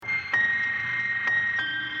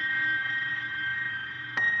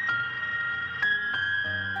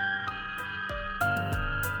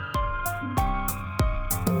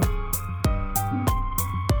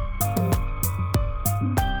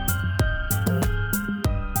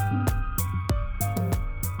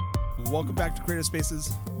Welcome back to Creative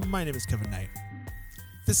Spaces. My name is Kevin Knight.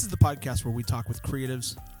 This is the podcast where we talk with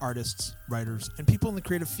creatives, artists, writers, and people in the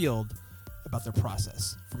creative field about their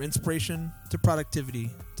process, from inspiration to productivity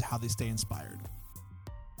to how they stay inspired.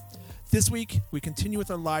 This week, we continue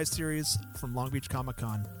with our live series from Long Beach Comic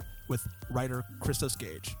Con with writer Christos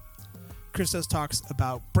Gage. Christos talks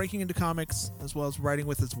about breaking into comics, as well as writing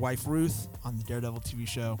with his wife Ruth on the Daredevil TV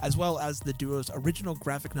show, as well as the duo's original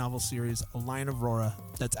graphic novel series, A Lion of Aurora,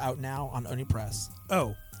 that's out now on Oni Press.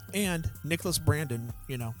 Oh, and Nicholas Brandon,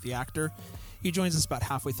 the actor, he joins us about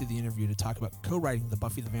halfway through the interview to talk about co-writing the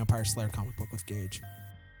Buffy the Vampire Slayer comic book with Gage.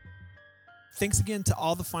 Thanks again to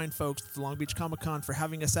all the fine folks at the Long Beach Comic Con for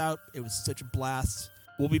having us out. It was such a blast.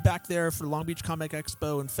 We'll be back there for Long Beach Comic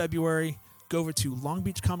Expo in February. Go over to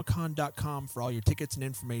longbeachcomiccon.com for all your tickets and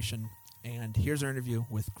information. And here's our interview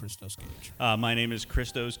with Christos Gage. My name is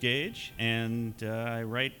Christos Gage, and I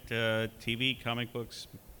write TV, comic books,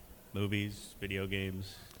 movies, video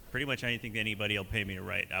games. Pretty much anything that anybody will pay me to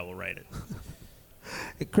write, I will write it.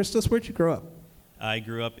 Hey, Christos, where'd you grow up? I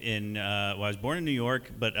grew up in, I was born in New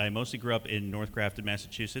York, but I mostly grew up in North Grafton,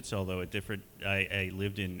 Massachusetts, although I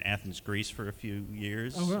lived in Athens, Greece for a few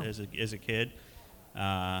years as a kid.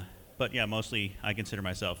 But yeah, mostly I consider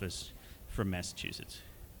myself as from Massachusetts.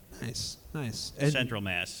 Nice. And Central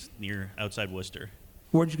Mass, outside Worcester.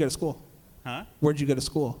 Where'd you go to school? Huh? Where'd you go to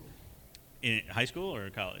school? In high school or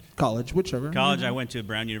college? College, whichever. College, I went to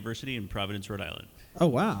Brown University in Providence, Rhode Island. Oh,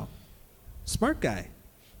 wow. Smart guy.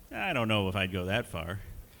 I don't know if I'd go that far.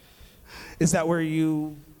 Is that where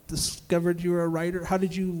you discovered you were a writer? How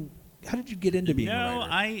did you get into being a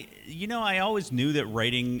writer? I always knew that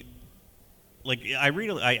writing. Like I read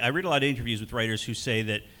a lot of interviews with writers who say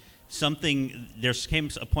that there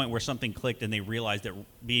came a point where something clicked and they realized that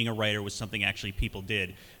being a writer was something actually people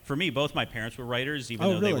did. For me, both my parents were writers, even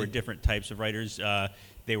though they were different types of writers.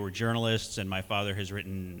 They were journalists, and my father has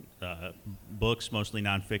written books, mostly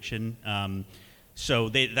nonfiction. So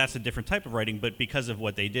that's a different type of writing, but because of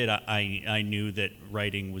what they did, I knew that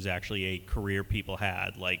writing was actually a career people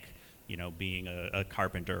had, like, being a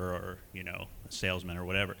carpenter or, a salesman or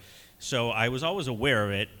whatever. So I was always aware of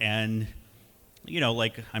it, and,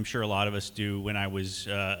 like I'm sure a lot of us do, when I was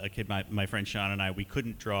a kid, my friend Sean and I, we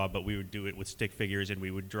couldn't draw, but we would do it with stick figures, and we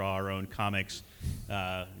would draw our own comics,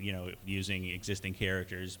 using existing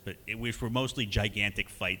characters, but which were mostly gigantic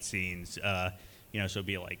fight scenes, so it'd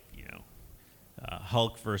be like,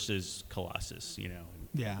 Hulk versus Colossus,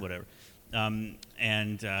 whatever.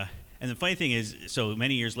 And the funny thing is, so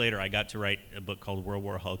many years later, I got to write a book called World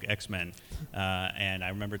War Hulk X-Men, and I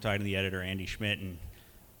remember talking to the editor, Andy Schmidt, and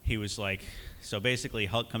he was like, so basically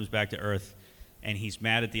Hulk comes back to Earth, and he's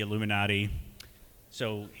mad at the Illuminati.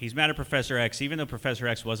 So he's mad at Professor X, even though Professor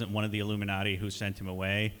X wasn't one of the Illuminati who sent him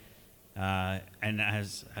away. And I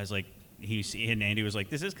was like, and Andy was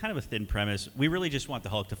like, this is kind of a thin premise. We really just want the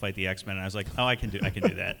Hulk to fight the X-Men. And I was like, oh, I can do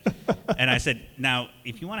that. And I said, now,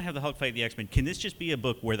 if you want to have the Hulk fight the X-Men, can this just be a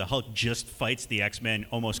book where the Hulk just fights the X-Men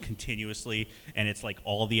almost continuously, and it's like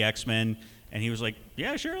all the X-Men? And he was like,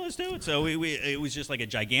 yeah, sure, let's do it. So it was just like a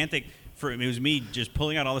gigantic, it was me just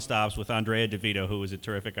pulling out all the stops with Andrea DeVito, who was a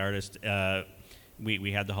terrific artist.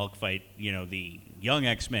 We had the Hulk fight, the young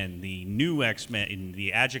X-Men, the new X-Men,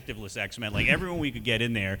 the adjectiveless X-Men, like everyone we could get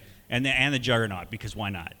in there, and the Juggernaut, because why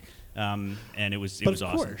not? And it was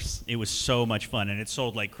awesome. Course. It was so much fun, and it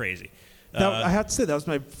sold like crazy. I have to say, that was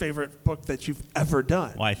my favorite book that you've ever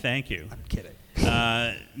done. Why, thank you. I'm kidding.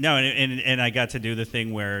 No, and I got to do the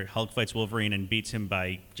thing where Hulk fights Wolverine and beats him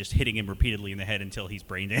by just hitting him repeatedly in the head until he's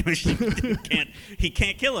brain damaged. He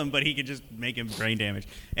can't kill him, but he can just make him brain damaged.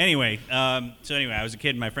 Anyway, I was a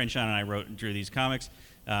kid, and my friend Sean and I wrote and drew these comics.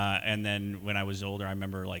 And then when I was older, I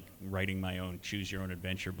remember like writing my own choose your own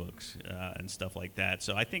adventure books and stuff like that.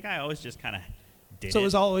 So I think I always just kind of did it. So it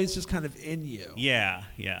was always just kind of in you. Yeah.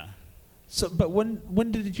 So, but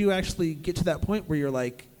when did you actually get to that point where you're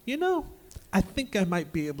like, I think I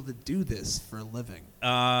might be able to do this for a living?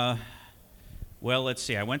 Well, let's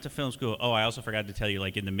see. I went to film school. Oh, I also forgot to tell you,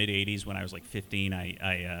 like in the mid 80s when I was like 15,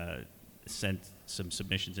 I sent some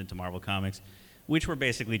submissions into Marvel Comics, which were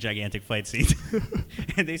basically gigantic fight scenes.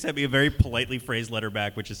 And they sent me a very politely phrased letter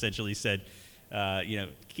back, which essentially said,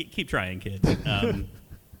 keep trying, kid.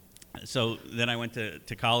 So then I went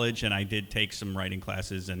to college, and I did take some writing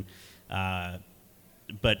classes,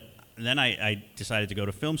 but then I decided to go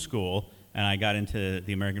to film school, and I got into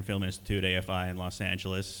the American Film Institute, AFI, in Los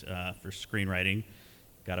Angeles for screenwriting.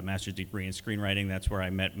 Got a master's degree in screenwriting. That's where I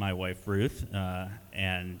met my wife, Ruth,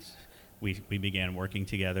 and we began working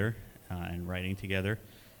together and writing together.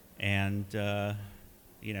 And,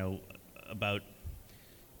 about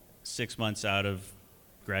 6 months out of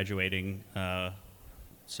graduating,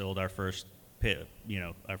 sold our first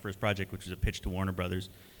our first project, which was a pitch to Warner Brothers,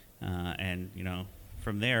 and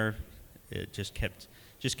from there it just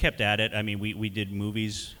kept at it. I mean, we did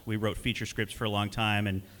movies, we wrote feature scripts for a long time,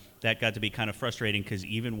 and that got to be kind of frustrating because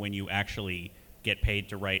even when you actually get paid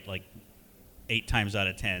to write, like 8 times out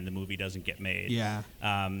of 10, the movie doesn't get made. Yeah.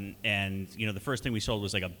 And the first thing we sold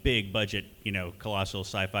was like a big budget, colossal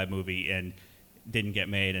sci-fi movie, and didn't get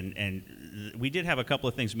made. And we did have a couple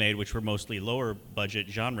of things made, which were mostly lower budget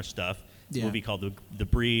genre stuff. Yeah. A movie called The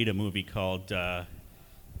Breed, a movie called what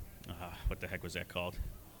the heck was that called?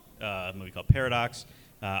 A movie called Paradox.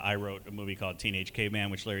 I wrote a movie called Teenage Caveman,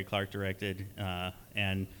 which Larry Clark directed, but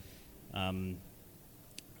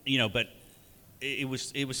it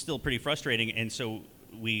was still pretty frustrating, and so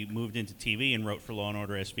we moved into TV and wrote for Law &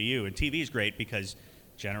 Order SVU. And TV is great because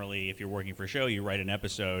generally, if you're working for a show, you write an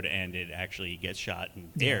episode and it actually gets shot and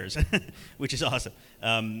airs, which is awesome.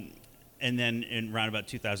 And then in around about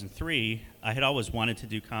 2003, I had always wanted to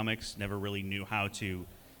do comics, never really knew how to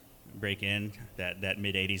break in. That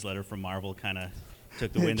mid-'80s letter from Marvel kind of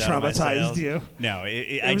took the wind out of my sails. Traumatized you. No,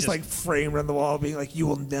 It was like framed on the wall, being like, "You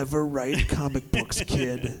will never write comic books,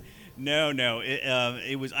 kid." No.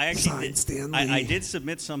 It was. I actually Stan I Lee. did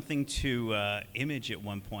submit something to Image at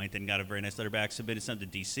one point and got a very nice letter back. Submitted something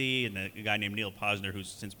to DC, and a guy named Neil Posner, who's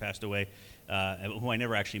since passed away, who I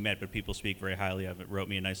never actually met, but people speak very highly of it, wrote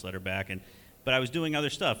me a nice letter back. But I was doing other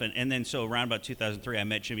stuff, and then so around about 2003, I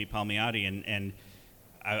met Jimmy Palmiotti, and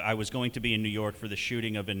I was going to be in New York for the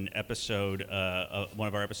shooting of an episode, one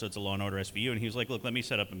of our episodes of Law & Order SVU, and he was like, "Look, let me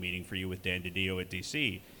set up a meeting for you with Dan DiDio at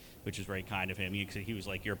DC," which is very kind of him. He was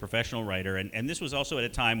like, "You're a professional writer," and this was also at a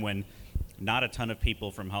time when not a ton of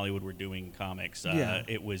people from Hollywood were doing comics.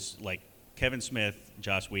 It was like Kevin Smith,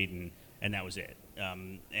 Joss Whedon, and that was it.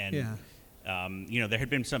 There had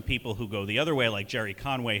been some people who go the other way, like Jerry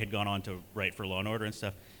Conway had gone on to write for Law & Order and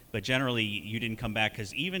stuff. But generally, you didn't come back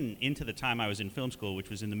because even into the time I was in film school, which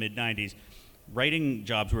was in the mid-'90s, writing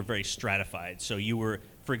jobs were very stratified. So you were,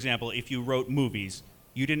 for example, if you wrote movies,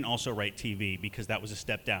 you didn't also write TV because that was a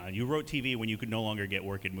step down. You wrote TV when you could no longer get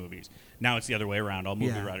work in movies. Now it's the other way around. All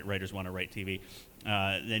movie writers want to write TV.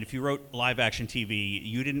 Then if you wrote live-action TV,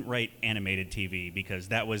 you didn't write animated TV because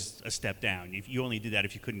that was a step down. You only did that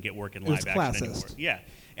if you couldn't get work in live-action anymore. Yeah.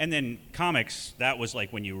 And then comics, that was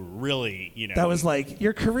like when you were really, That was like,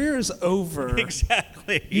 your career is over.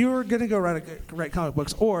 Exactly. You were going to go write comic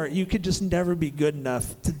books, or you could just never be good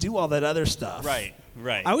enough to do all that other stuff. Right.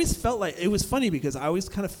 I always felt like, it was funny because I always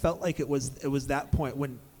kind of felt like it was that point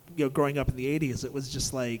when, growing up in the 80s, it was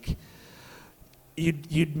just like,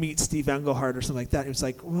 you'd meet Steve Englehart or something like that. It was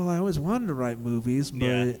like, well, I always wanted to write movies,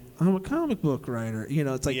 but I'm a comic book writer.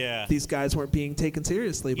 It's like these guys weren't being taken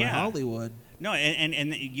seriously by Hollywood. No,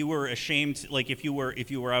 and you were ashamed. Like if you were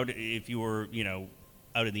out in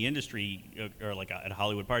the industry or like at a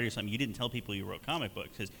Hollywood party or something, you didn't tell people you wrote comic books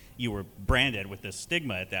because you were branded with this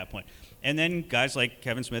stigma at that point. And then guys like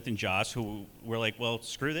Kevin Smith and Joss who were like, well,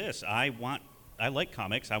 screw this. I like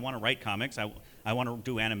comics. I want to write comics. I want to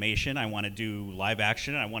do animation. I want to do live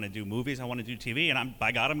action. I want to do movies. I want to do TV. And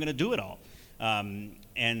by God, I'm going to do it all.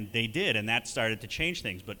 And they did, and that started to change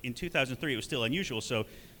things. But in 2003, it was still unusual. So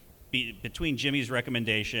between Jimmy's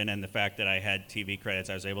recommendation and the fact that I had TV credits,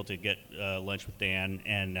 I was able to get lunch with Dan,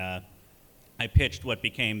 and I pitched what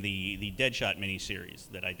became the Deadshot miniseries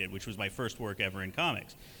that I did, which was my first work ever in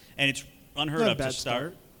comics. And it's unheard of to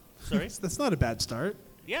start. Sorry? That's not a bad start.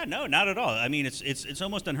 Yeah, no, not at all. I mean, it's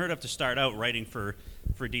almost unheard of to start out writing for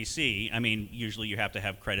DC. I mean, usually you have to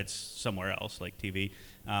have credits somewhere else, like TV.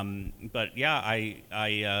 But yeah,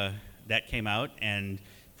 I that came out, and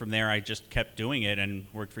from there I just kept doing it and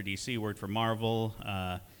worked for DC, worked for Marvel.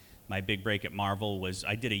 My big break at Marvel was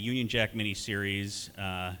I did a Union Jack miniseries,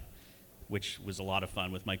 which was a lot of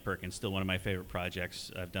fun with Mike Perkins, still one of my favorite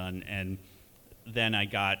projects I've done. And then I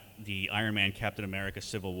got the Iron Man Captain America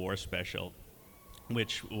Civil War special,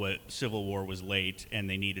 which Civil War was late, and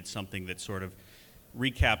they needed something that sort of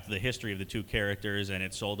recapped the history of the two characters, and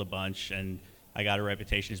it sold a bunch. And I got a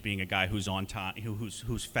reputation as being a guy who's on time,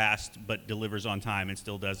 who's fast but delivers on time and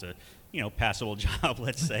still does a passable job,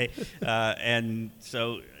 let's say. And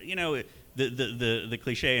so the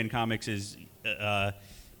cliche in comics is to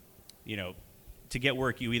get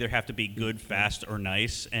work you either have to be good, fast, or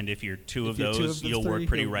nice. And if you're two of those, you'll work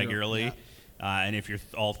pretty regularly. Yeah. And if you're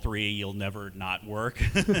all three, you'll never not work.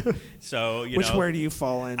 So where do you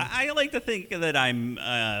fall in? I like to think that I'm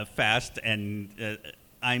fast, and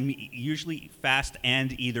I'm usually fast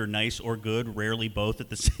and either nice or good, rarely both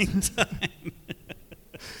at the same time.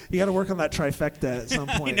 You got to work on that trifecta at some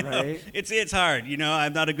point, right? It's hard.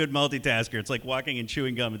 I'm not a good multitasker. It's like walking and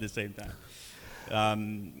chewing gum at the same time.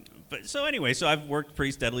 But so anyway, so I've worked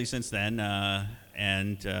pretty steadily since then,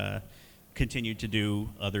 and continued to do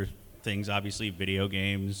other things. Obviously, video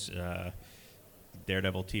games,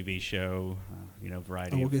 Daredevil TV show,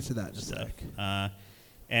 variety. We'll of get to that in a stuff. sec.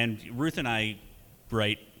 And Ruth and I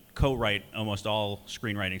co-write almost all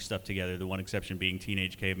screenwriting stuff together. The one exception being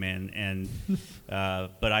Teenage Caveman, and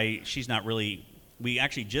but she's not really. We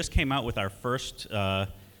actually just came out with our first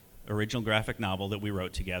original graphic novel that we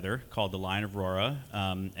wrote together called The Lion of Rora,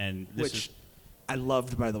 and Which I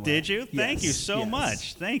loved, by the way. Did you? Thank you so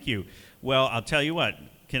much. Thank you. Well, I'll tell you what.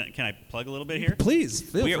 Can I plug a little bit here? Please,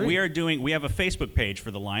 feel free. We have a Facebook page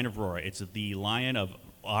for The Lion of Rora. It's The Lion of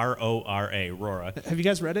Rora, Rora. Have you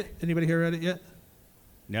guys read it? Anybody here read it yet?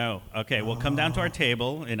 No. Okay. Well, come down to our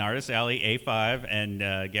table in Artist Alley A5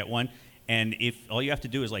 and get one. And if all you have to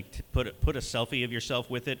do is put a selfie of yourself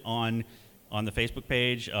with it on the Facebook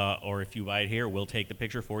page, or if you buy it here, we'll take the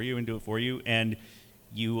picture for you and do it for you. And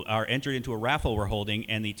you are entered into a raffle we're holding,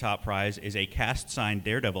 and the top prize is a cast-signed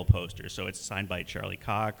Daredevil poster. So it's signed by Charlie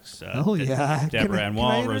Cox, Deborah Ann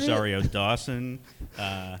Wall, Rosario Dawson. Do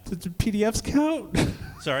PDFs count?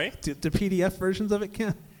 Sorry? Do PDF versions of it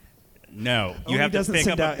count? No. You have to pick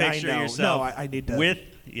up a picture yourself. No, I need to.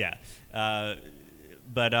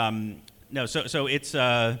 No, so it's,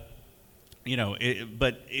 but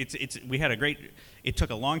we had a great, it took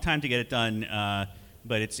a long time to get it done,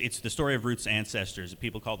 but it's the story of Ruth's ancestors,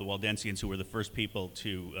 people called the Waldensians, who were the first people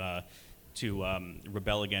to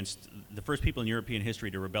rebel against, the first people in European history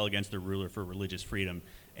to rebel against their ruler for religious freedom.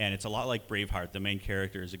 And it's a lot like Braveheart. The main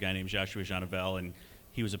character is a guy named Joshua Jeannevel, and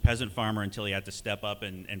he was a peasant farmer until he had to step up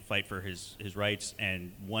and fight for his rights,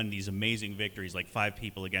 and won these amazing victories, like 5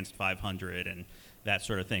 people against 500 and that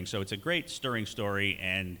sort of thing. So it's a great, stirring story,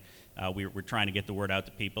 and we're trying to get the word out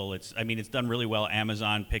to people. It's done really well.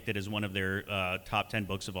 Amazon picked it as one of their top 10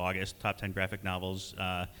 books of August, top 10 graphic novels,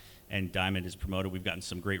 and Diamond is promoted. We've gotten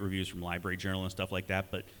some great reviews from Library Journal and stuff like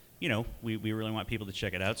that, but we really want people to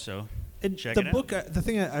check it out, so check it out. The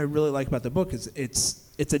thing I really like about the book is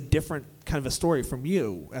it's a different kind of a story from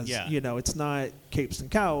you. It's not capes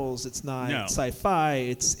and cowls. It's not sci-fi.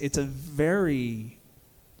 It's a very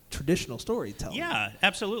traditional storytelling. Yeah,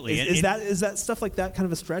 absolutely. Is that stuff like that kind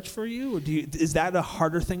of a stretch for you, or is that a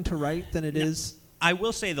harder thing to write than it is? I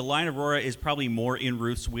will say The Lion of Rora is probably more in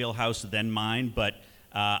Ruth's wheelhouse than mine, but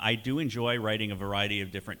I do enjoy writing a variety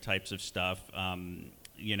of different types of stuff.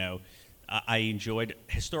 I enjoyed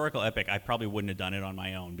historical epic. I probably wouldn't have done it on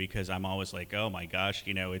my own, because I'm always like, oh my gosh,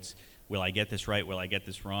 it's, will I get this right? Will I get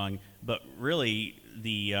this wrong? But really,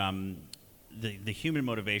 the human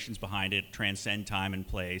motivations behind it transcend time and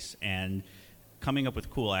place, and coming up with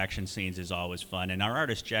cool action scenes is always fun. And our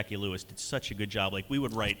artist Jackie Lewis did such a good job. Like, we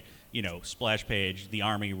would write, splash page, the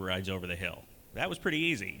army rides over the hill. That was pretty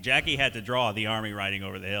easy. Jackie had to draw the army riding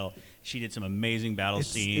over the hill. She did some amazing battle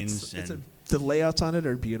scenes. The layouts on it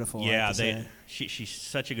are beautiful. Yeah, she's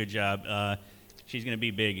such a good job. She's going to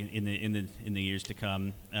be big in the years to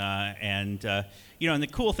come. And the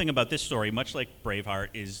cool thing about this story, much like Braveheart,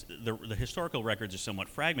 is the historical records are somewhat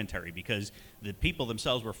fragmentary, because the people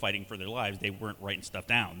themselves were fighting for their lives. They weren't writing stuff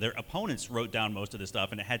down. Their opponents wrote down most of the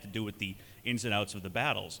stuff, and it had to do with the ins and outs of the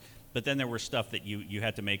battles. But then there was stuff that you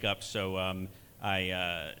had to make up. So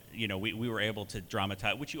we were able to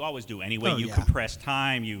dramatize, which you always do anyway. Compress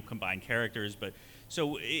time, you combine characters, but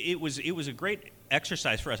so it was a great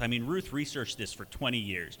exercise for us. I mean, Ruth researched this for 20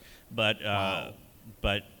 years, but wow.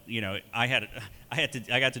 I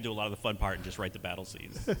got to do a lot of the fun part and just write the battle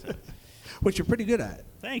scenes. So. Which you're pretty good at.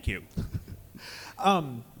 Thank you.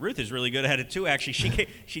 Ruth is really good at it too. Actually,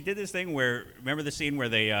 she did this thing where, remember the scene where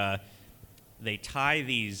they tie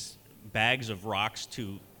these bags of rocks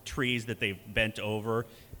to trees that they've bent over,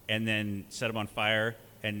 and then set them on fire,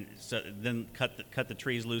 and then cut the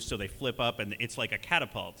trees loose so they flip up, and it's like a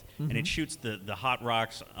catapult, and it shoots the hot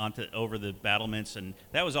rocks over the battlements, and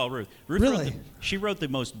that was all Ruth. Really? She wrote the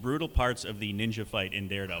most brutal parts of the ninja fight in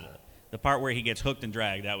Daredevil. The part where he gets hooked and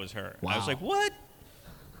dragged, that was her. Wow. I was like, what?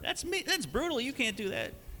 That's me. That's brutal. You can't do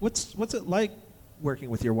that. What's it like working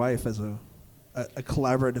with your wife as a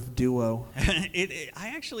collaborative duo?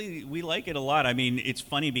 We like it a lot. I mean, it's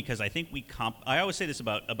funny because I think I always say this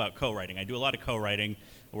about co-writing. I do a lot of co-writing.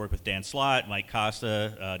 I work with Dan Slott, Mike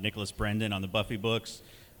Costa, Nicholas Brendan on the Buffy books,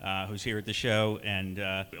 who's here at the show. And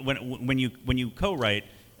when you co-write,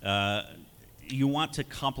 you want to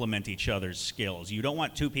complement each other's skills. You don't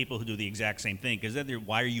want 2 people who do the exact same thing, because then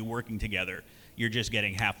why are you working together? You're just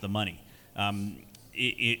getting half the money.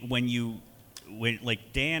 When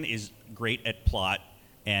Dan is great at plot,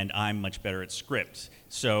 and I'm much better at scripts.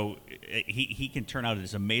 So he can turn out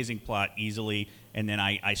this amazing plot easily, and then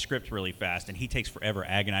I script really fast, and he takes forever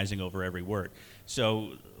agonizing over every word.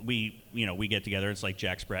 So we get together. It's like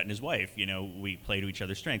Jack Sprat and his wife. We play to each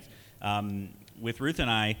other's strengths. With Ruth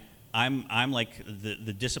and I'm like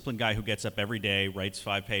the disciplined guy who gets up every day, writes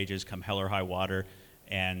 5 pages, come hell or high water,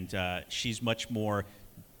 and she's much more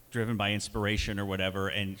driven by inspiration or whatever,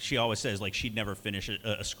 and she always says like she'd never finish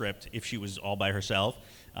a script if she was all by herself,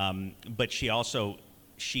 but she's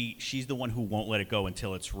the one who won't let it go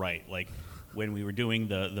until it's right. Like when we were doing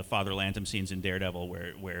the Father Lantom scenes in Daredevil,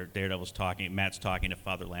 where Matt's talking to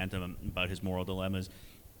Father Lantom about his moral dilemmas,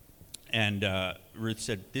 and Ruth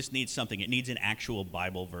said, this needs something, it needs an actual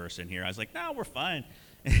Bible verse in here. I was like, no, we're fine.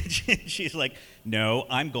 And she's like, no,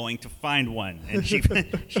 I'm going to find one. And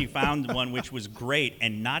she found one which was great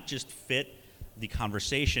and not just fit the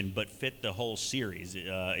conversation, but fit the whole series.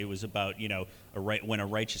 It was about, when a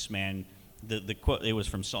righteous man, the quote, it was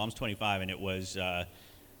from Psalms 25, and it was, a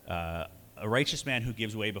righteous man who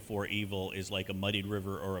gives way before evil is like a muddied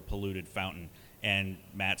river or a polluted fountain. And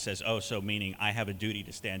Matt says, oh, so meaning I have a duty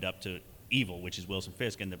to stand up to evil, which is Wilson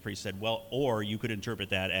Fisk. And the priest said, well, or you could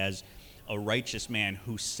interpret that as a righteous man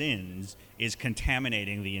who sins is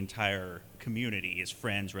contaminating the entire community, his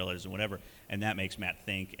friends, relatives, and whatever, and that makes Matt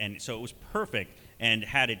think. And so it was perfect, and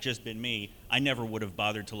had it just been me, I never would have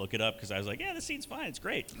bothered to look it up, because I was like, yeah, the scene's fine, it's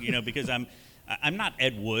great, because I'm not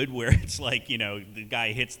Ed Wood, where it's like, the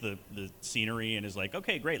guy hits the scenery and is like,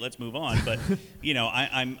 okay, great, let's move on, but,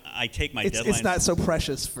 I take my deadlines. It's not so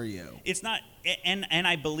precious for you. It's not, and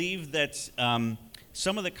I believe that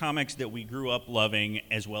some of the comics that we grew up loving,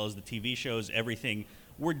 as well as the TV shows, everything,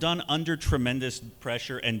 were done under tremendous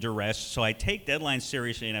pressure and duress. So I take deadlines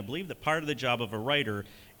seriously, and I believe that part of the job of a writer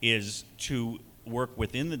is to work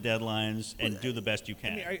within the deadlines and do the best you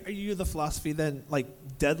can. I mean, are you the philosophy then, like,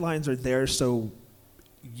 deadlines are there so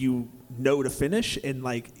you know to finish, and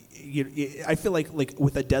like I feel like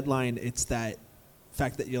with a deadline, it's that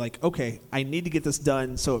fact that you're like, okay, I need to get this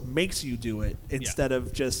done, so it makes you do it instead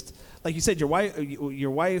of just, like you said,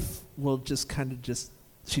 your wife will just kind of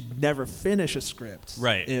she'd never finish a script,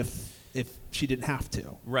 right? If she didn't have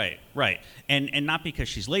to, right, and not because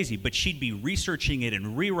she's lazy, but she'd be researching it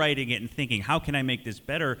and rewriting it and thinking, how can I make this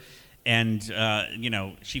better? And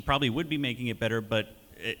she probably would be making it better, but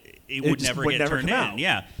it would never get turned in.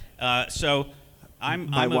 Yeah, so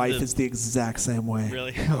my wife is the exact same way.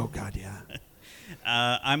 Really? Oh God, yeah.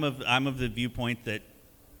 I'm of the viewpoint that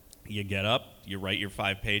you get up, you write your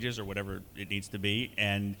 5 pages or whatever it needs to be,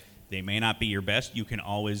 and they may not be your best. You can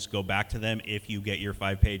always go back to them if you get your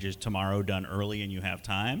 5 pages tomorrow done early and you have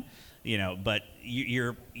time, But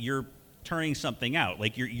you're turning something out.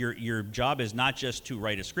 Like your job is not just to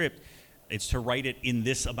write a script; it's to write it in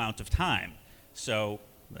this amount of time. So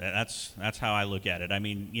that's how I look at it. I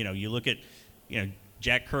mean, you look at,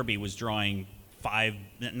 Jack Kirby was drawing 5.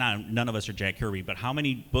 None of us are Jack Kirby, but how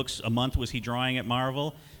many books a month was he drawing at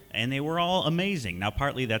Marvel? And they were all amazing. Now,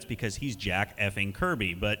 partly that's because he's Jack effing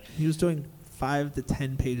Kirby, but he was doing 5 to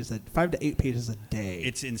 8 pages a day.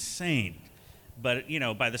 It's insane. But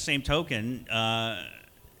by the same token, a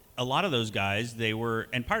lot of those guys, they were,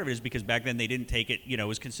 and part of it is because back then they didn't take it, it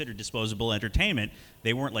was considered disposable entertainment.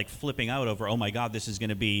 They weren't like flipping out over, oh my God, this is going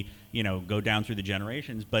to be, go down through the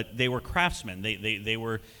generations. But they were craftsmen. They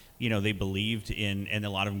were. They believed in, and a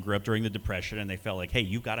lot of them grew up during the Depression, and they felt like, hey,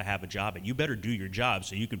 you've got to have a job, and you better do your job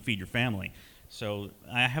so you can feed your family. So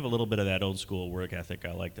I have a little bit of that old school work ethic,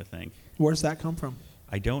 I like to think. Where's that come from?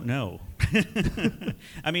 I don't know.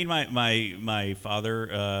 I mean, my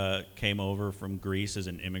father came over from Greece as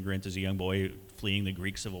an immigrant, as a young boy, fleeing the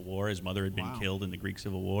Greek Civil War. His mother had been killed in the Greek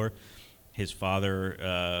Civil War. His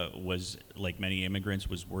father was, like many immigrants,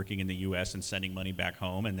 was working in the U.S. and sending money back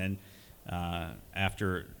home, and then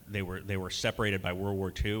after they were separated by World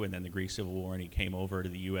War II and then the Greek Civil War, and he came over to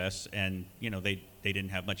the U.S. and they didn't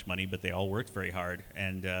have much money, but they all worked very hard,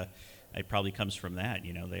 and it probably comes from that.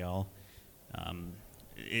 They all,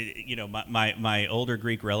 my older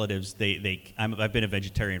Greek relatives, I've been a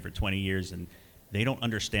vegetarian for 20 years, and they don't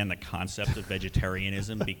understand the concept of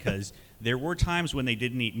vegetarianism because there were times when they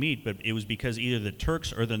didn't eat meat, but it was because either the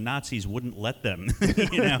Turks or the Nazis wouldn't let them.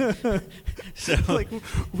 So like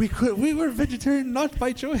we were vegetarian not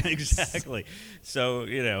by choice. Exactly.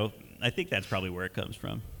 So I think that's probably where it comes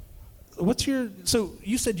from. So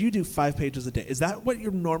you said you do 5 pages a day. Is that what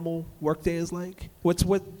your normal work day is like?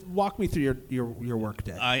 Walk me through your work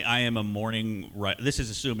day. I am a morning writer. This is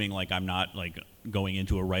assuming like I'm not like going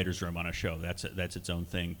into a writer's room on a show. That's its own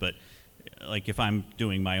thing. But like if I'm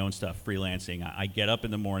doing my own stuff, freelancing, I get up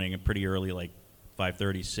in the morning pretty early, like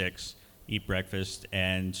 5:30, 6. eat breakfast,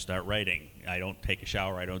 and start writing. I don't take a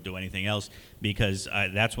shower. I don't do anything else because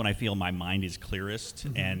that's when I feel my mind is clearest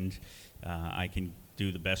and I can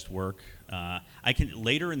do the best work. I can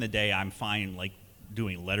later in the day. I'm fine, like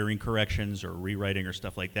doing lettering corrections or rewriting or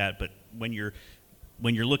stuff like that. But when you're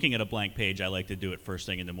looking at a blank page, I like to do it first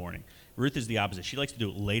thing in the morning. Ruth is the opposite. She likes to do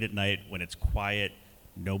it late at night when it's quiet,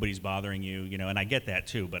 nobody's bothering you, and I get that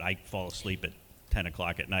too. But I fall asleep at 10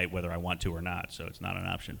 o'clock at night, whether I want to or not, so it's not an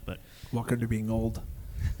option. But Welcome to being old.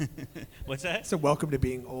 what's that? So welcome to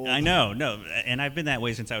being old. I know, no, and I've been that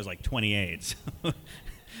way since I was like 28. So.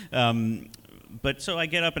 But so I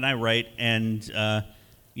get up and I write, and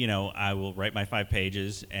I will write my 5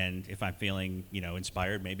 pages, and if I'm feeling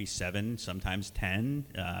inspired, maybe 7, sometimes 10.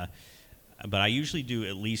 But I usually do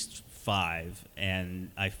at least 5,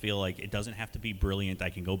 and I feel like it doesn't have to be brilliant. I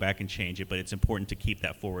can go back and change it, but it's important to keep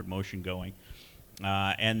that forward motion going.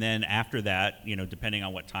 And then after that, depending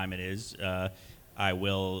on what time it is, I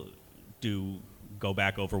will go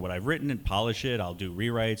back over what I've written and polish it. I'll do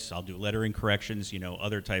rewrites. I'll do lettering corrections,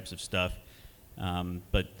 other types of stuff.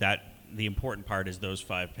 But the important part is those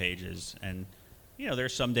 5 pages. And,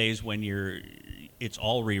 there's some days when it's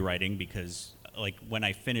all rewriting because, like, when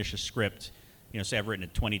I finish a script, say I've written a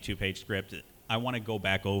 22-page script, I want to go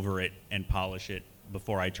back over it and polish it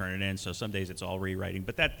before I turn it in. So some days it's all rewriting.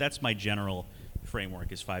 But that's my general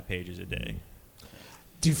framework is 5 pages a day.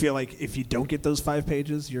 Do you feel like if you don't get those 5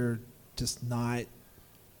 pages, you're just not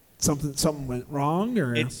something went wrong?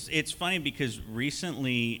 Or it's funny because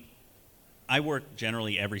recently I work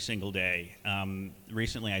generally every single day.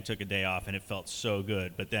 Recently I took a day off and it felt so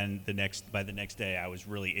good, but then by the next day I was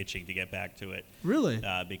really itching to get back to it. Really?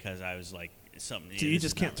 Because I was like something. So you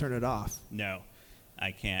just can't turn it off? No,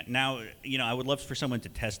 I can't. Now, I would love for someone to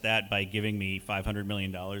test that by giving me $500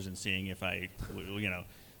 million and seeing if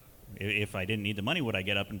if I didn't need the money, would I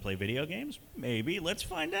get up and play video games? Maybe. Let's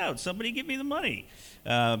find out. Somebody give me the money.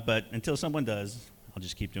 But until someone does, I'll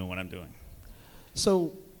just keep doing what I'm doing.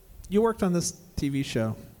 So you worked on this TV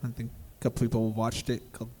show. I think a couple people watched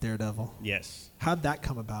it, called Daredevil. Yes. How'd that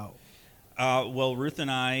come about? Well, Ruth and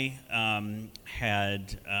I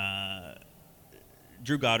had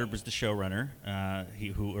Drew Goddard was the showrunner,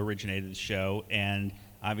 who originated the show, and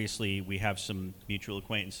obviously we have some mutual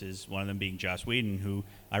acquaintances, one of them being Joss Whedon, who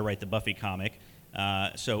I write the Buffy comic.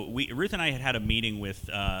 So Ruth and I had a meeting with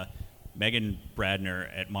Megan Bradner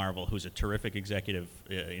at Marvel, who's a terrific executive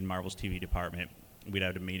in Marvel's TV department. We'd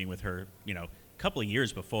had a meeting with her, a couple of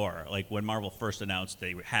years before, like when Marvel first announced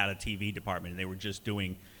they had a TV department and they were just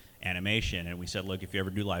doing animation. And we said, look, if you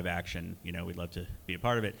ever do live action, we'd love to be a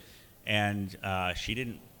part of it. And she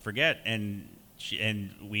didn't forget, and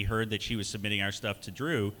we heard that she was submitting our stuff to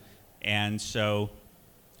Drew. And so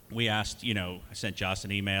we asked, I sent Joss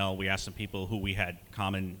an email. We asked some people who we had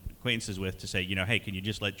common acquaintances with to say, hey, can you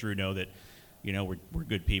just let Drew know that, we're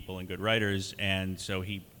good people and good writers. And so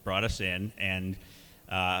he brought us in, and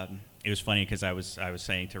it was funny because I was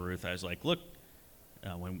saying to Ruth, I was like, look,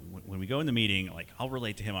 when we go in the meeting, like, I'll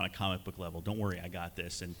relate to him on a comic book level. Don't worry, I got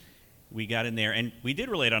this. And we got in there, and we did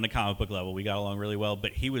relate on a comic book level. We got along really well,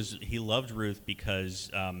 but he loved Ruth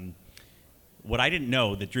because what I didn't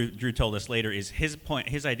know that Drew told us later is his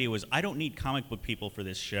idea was, I don't need comic book people for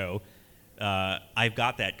this show. I've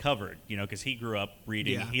got that covered, because he grew up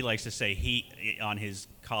reading. Yeah. He likes to say on his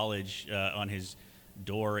college, on his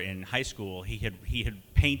door in high school, he had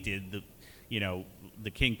painted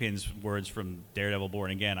the Kingpin's words from Daredevil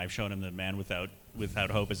Born Again. I've shown him the man without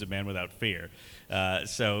hope is a man without fear.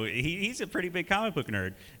 So he's a pretty big comic book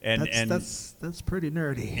nerd, and that's pretty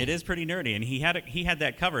nerdy. It is pretty nerdy, and he had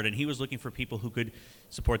that covered, and he was looking for people who could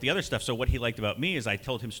support the other stuff. So what he liked about me is I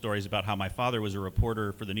told him stories about how my father was a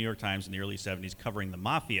reporter for the New York Times in the early 70s covering the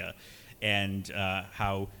mafia, and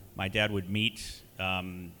how my dad would meet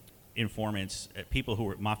informants, people who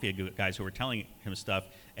were mafia guys who were telling him stuff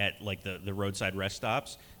at like the roadside rest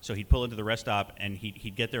stops. So he'd pull into the rest stop, and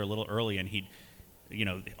he'd get there a little early, and he'd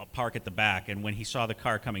park at the back, and when he saw the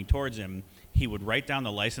car coming towards him, he would write down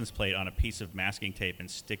the license plate on a piece of masking tape and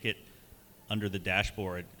stick it under the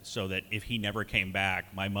dashboard so that if he never came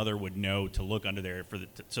back, my mother would know to look under there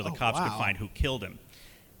so the cops could find who killed him.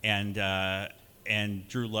 And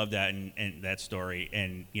Drew loved that and that story,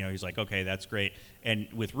 and he's like, okay, that's great. And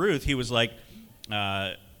with Ruth, he was like,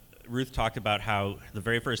 Ruth talked about how the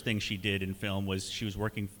very first thing she did in film was she was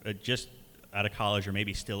working just out of college, or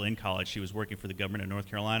maybe still in college. She was working for the government of North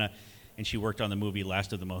Carolina, and she worked on the movie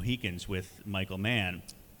Last of the Mohicans with Michael Mann.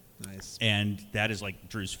 Nice. And that is like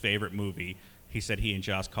Drew's favorite movie. He said he and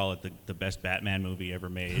Joss call it the best Batman movie ever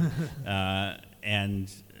made.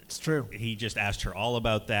 And It's true. He just asked her all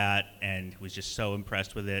about that and was just so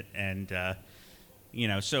impressed with it. And,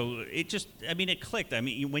 so it just, it clicked. When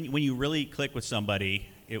you really click with somebody,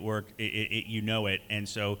 it worked, you know it. And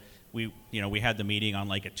so we had the meeting on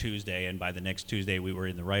like a Tuesday, and by the next Tuesday we were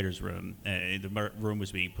in the writer's room. The room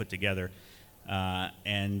was being put together.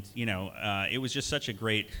 It was just such a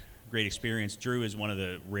great experience. Drew is one of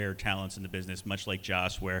the rare talents in the business, much like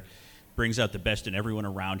Joss, where brings out the best in everyone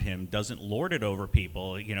around him, doesn't lord it over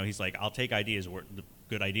people. He's like, I'll take ideas, the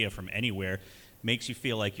good idea from anywhere. Makes you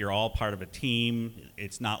feel like you're all part of a team.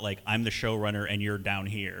 It's not like I'm the showrunner and you're down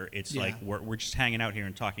here. It's like we're just hanging out here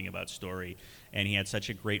and talking about story. And he had such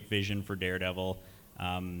a great vision for Daredevil.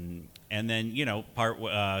 And then,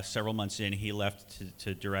 several months in, he left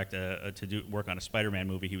to direct work on a Spider-Man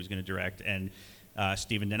movie he was going to direct. And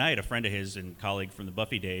Stephen DeKnight, a friend of his and colleague from the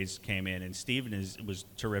Buffy days, came in, and Stephen was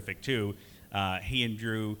terrific too. He and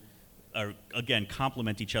Drew again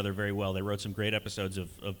complement each other very well. They wrote some great episodes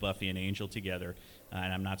of Buffy and Angel together,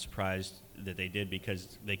 and I'm not surprised that they did,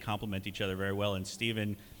 because they complement each other very well. And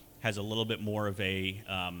Stephen has a little bit more of a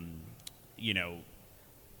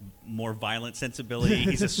more violent sensibility.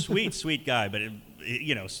 He's a sweet guy, but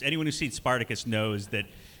anyone who's seen Spartacus knows that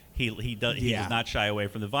he does not shy away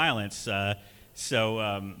from the violence.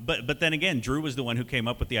 But then again, Drew was the one who came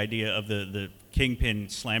up with the idea of the Kingpin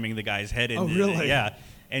slamming the guy's head in. Oh, really? Yeah.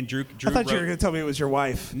 And Drew I thought you were going to tell me it was your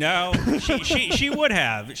wife. No, she would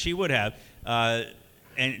have. She would have.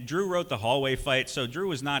 And Drew wrote the hallway fight, so Drew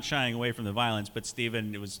was not shying away from the violence. But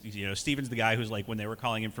Steven, Steven's the guy who's like, when they were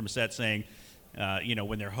calling him from set saying,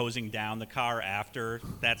 when they're hosing down the car after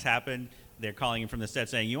that's happened, they're calling him from the set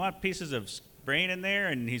saying, "You want pieces of brain in there?"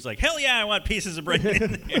 And he's like, "Hell yeah, I want pieces of brain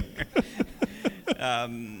in there."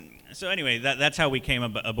 So anyway, that's how we came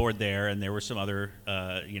aboard there. And there were some other,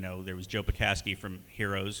 there was Joe Pekaski from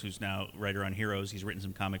Heroes, who's now writer on Heroes. He's written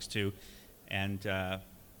some comics too. And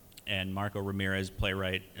Marco Ramirez,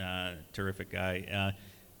 playwright, terrific guy.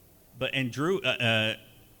 And Drew,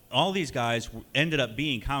 all these guys ended up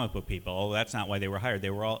being comic book people. Although that's not why they were hired. They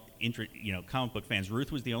were all comic book fans.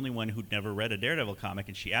 Ruth was the only one who'd never read a Daredevil comic,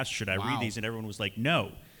 and she asked, "Should I read these?" And everyone was like,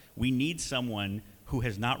 "No, we need someone who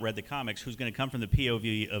has not read the comics, who's going to come from the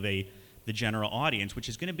POV of the general audience, which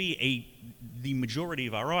is going to be the majority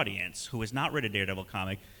of our audience who has not read a Daredevil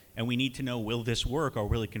comic, and we need to know, will this work or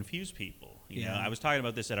will it confuse people?" I was talking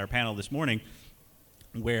about this at our panel this morning,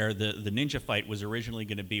 where the ninja fight was originally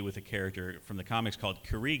going to be with a character from the comics called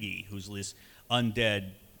Kirigi, who's this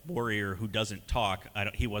undead warrior who doesn't talk.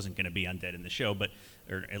 He wasn't going to be undead in the show,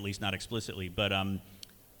 or at least not explicitly. But I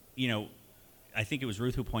think it was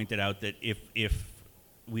Ruth who pointed out that if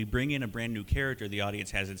we bring in a brand new character the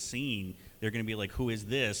audience hasn't seen, they're going to be like, "Who is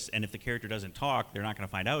this?" And if the character doesn't talk, they're not going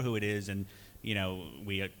to find out who it is. And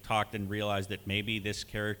we talked and realized that maybe this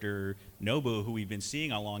character, Nobu, who we've been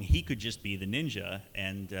seeing all along, he could just be the ninja,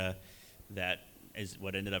 and that is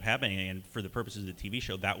what ended up happening. And for the purposes of the TV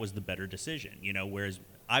show, that was the better decision. Whereas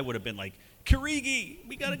I would have been like, "Kirigi,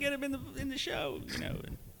 we got to get him in the show."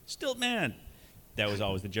 And Stilt Man. That was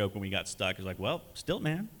always the joke when we got stuck. It was like, well, Stilt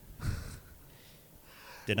Man.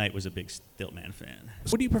 DeKnight was a big Stilt Man fan.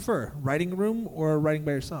 What do you prefer, writing room or writing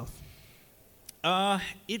by yourself?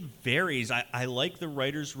 It varies. I like the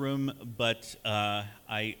writer's room, but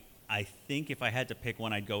I think if I had to pick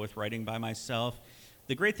one, I'd go with writing by myself.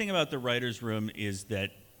 The great thing about the writer's room is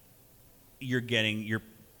that you're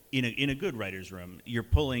in a good writer's room, you're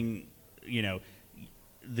pulling,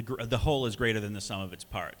 the whole is greater than the sum of its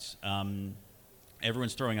parts.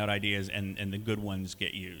 Everyone's throwing out ideas, and the good ones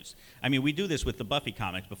get used. We do this with the Buffy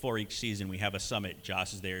comics. Before each season, we have a summit.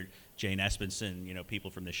 Joss is there, Jane Espenson,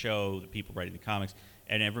 people from the show, the people writing the comics,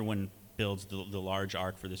 and everyone builds the large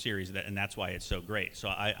arc for the series, and that's why it's so great. So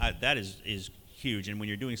that is huge, and when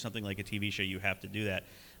you're doing something like a TV show, you have to do that.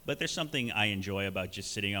 But there's something I enjoy about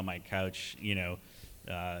just sitting on my couch,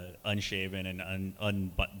 unshaven and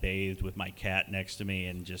unbathed with my cat next to me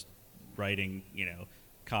and just writing,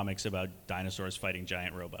 comics about dinosaurs fighting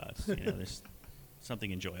giant robots. There's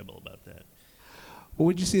something enjoyable about that. What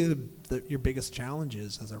would you say your biggest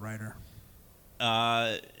challenges as a writer?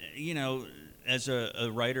 As a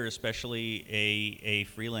writer, especially a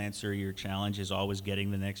freelancer, your challenge is always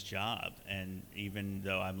getting the next job. And even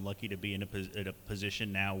though I'm lucky to be in a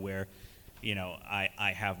position now where,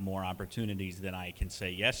 I have more opportunities than I can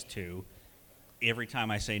say yes to, every time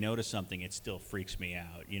I say no to something, it still freaks me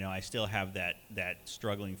out. I still have that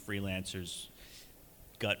struggling freelancer's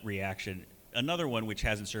gut reaction. Another one which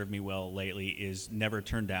hasn't served me well lately is never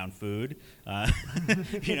turn down food.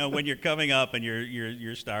 When you're coming up and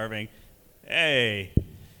you're starving, hey,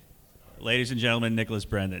 ladies and gentlemen, Nicholas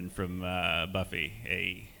Brendan from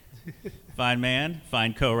Buffy, Fine man,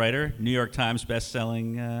 fine co-writer, New York Times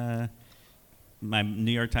best-selling, my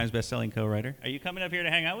New York Times best-selling co-writer. Are you coming up here to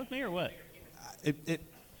hang out with me or what?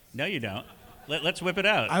 No, you don't. Let's whip it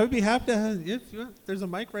out. I would be happy to. If you want, there's a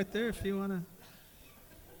mic right there. If you want to,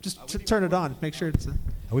 just turn it on. Make sure it's. Are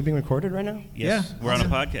we being recorded right now? Yes, Yeah. we're on a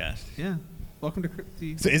podcast. Yeah. Welcome to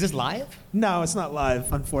the. So is this live? No, it's not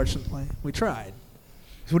live. Unfortunately, we tried.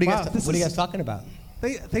 So what are you Wow, guys? this What are you is- guys talking about?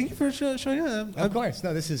 Thank you for showing up. Of course.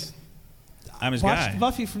 No, this is. I'm his watched guy.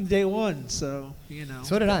 Buffy from day one, so you know.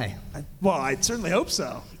 So did I. Well, I certainly hope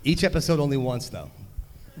so. Each episode only once though.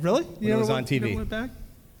 Really? When it was on you TV. never went back?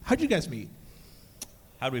 How'd you guys meet?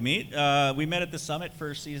 How'd we meet? We met at the summit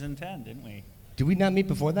for season 10, didn't we? Did we not meet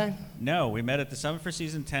before that? No, we met at the summit for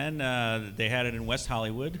season 10. They had it in West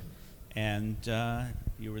Hollywood, and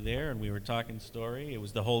you were there, and we were talking story. It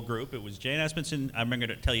was the whole group. It was Jane Espenson. I'm going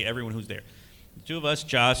to tell you everyone who's there. The two of us,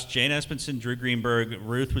 Joss, Jane Espenson, Drew Greenberg,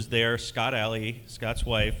 Ruth was there, Scott Alley, Scott's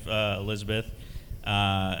wife, Elizabeth,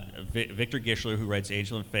 Victor Gischler, who writes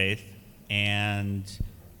Angel and Faith, and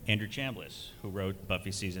Andrew Chambliss, who wrote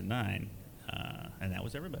Buffy season 9. And that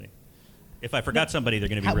was everybody. If I forgot somebody, they're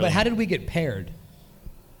going to be really. But how did we get paired?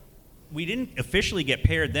 We didn't officially get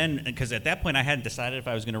paired then, because at that point I hadn't decided if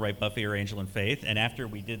I was going to write Buffy or Angel and Faith. And after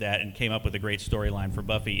we did that and came up with a great storyline for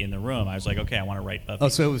Buffy in the room, I was like, okay, I want to write Buffy. Oh,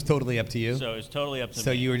 so it was totally up to you. So it was totally up to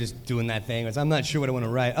So me. you were just doing that thing. I'm not sure what I want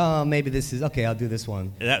to write. Oh, maybe this is okay. I'll do this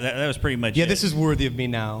one. That was pretty much Yeah, it. this is worthy of me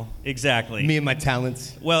now. Exactly. Me and my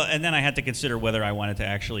talents. Well, and then I had to consider whether I wanted to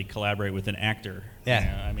actually collaborate with an actor. Yeah.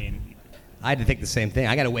 You know, I mean, I had to think the same thing.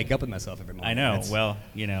 I got to wake up with myself every morning. I know. That's, Well,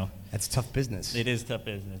 you know, that's tough business. it is tough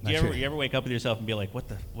business. Not You sure. ever wake up with yourself and be like, what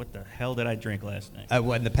the hell did I drink last night?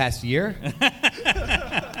 What, in the past year?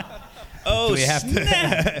 Oh, Do we have snap!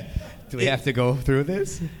 to? Do we have to go through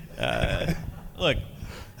this? Look,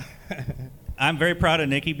 I'm very proud of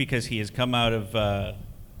Nicky because he has come out of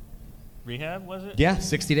rehab, was it? Yeah,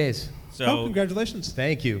 60 days. So Oh, congratulations.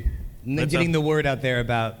 Thank you. And then That's getting a- the word out there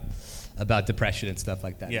about depression and stuff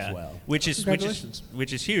like that yeah, as well. which is Congratulations.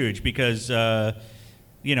 huge because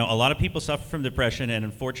you know, a lot of people suffer from depression, and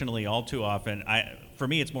unfortunately, all too often, for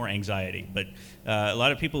me, it's more anxiety. But a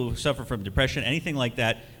lot of people who suffer from depression, anything like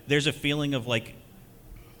that, there's a feeling of like,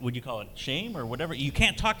 would you call it shame or whatever? You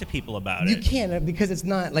can't talk to people about You it. can't because it's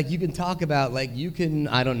not like you can talk about like you can,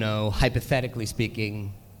 I don't know, hypothetically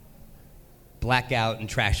speaking, black out and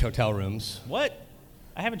trash hotel rooms. What?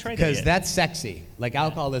 I haven't tried that Because yet. that's sexy. Like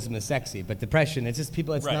alcoholism is sexy, but depression, it's just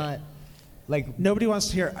people. It's Right. not like Nobody wants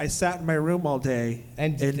to hear. I sat in my room all day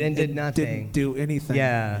And did nothing. Didn't do anything.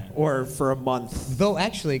 Yeah. Or for a month. though.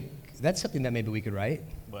 Actually, that's something that maybe we could write,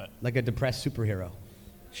 What? like a depressed superhero.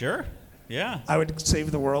 Sure. Yeah. I would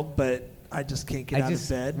save the world, but I just can't get out of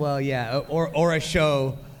bed. Well, yeah, or a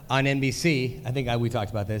show on NBC. I think we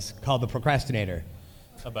talked about this called The Procrastinator,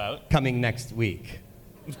 About. coming next week.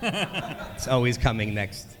 It's always coming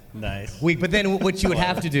next Nice. week. But then what you would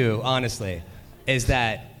have to do, honestly, is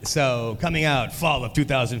that so coming out fall of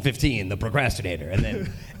 2015, The Procrastinator, and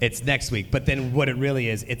then it's next week. But then what it really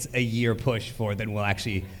is, it's a year push for then we'll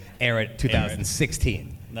actually air it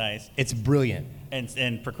 2016. Nice. It's brilliant.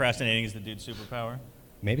 And procrastinating is the dude's superpower.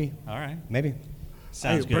 Hey, All right. maybe.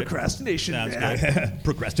 Sounds good. Procrastination, Sounds man. good.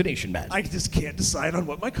 Procrastination, man. I just can't decide on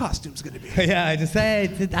what my costume's going to be. Yeah, I just say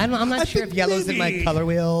I'm not I sure think if yellow's in my maybe- color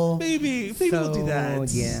wheel. Maybe we'll do that.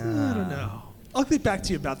 So, yeah. I don't know. I'll get back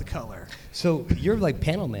to you about the color. So you're like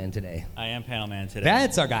panel man today. I am panel man today.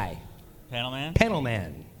 That's our guy. Panel man? Panel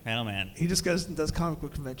man. Panel man. He just goes and does comic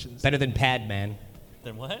book conventions. Better than pad man.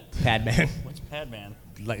 Then what? Pad man. What's pad man?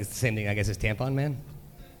 Like it's the same thing, I guess, as tampon man.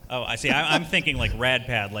 Oh, I see. I'm thinking like rad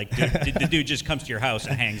pad. Like the dude just comes to your house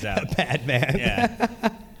and hangs out. Pad man. Yeah.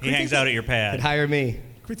 He hangs out at your Could pad. hire me. Can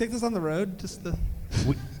we take this on the road? Just the.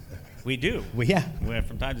 We do. Well, yeah.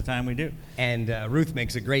 From time to time, we do. And Ruth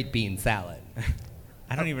makes a great bean salad.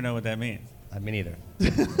 I don't even know what that means. I mean, either.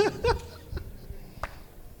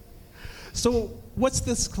 So, what's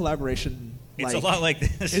this collaboration It's like? a lot like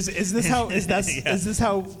this. Is this how is that Yeah. is this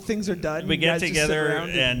how things are done? We You get guys just sit together around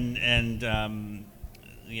and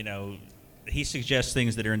you know, he suggests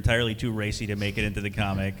things that are entirely too racy to make it into the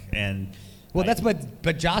comic, and Well, that's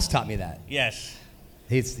but Joss taught me that. yes.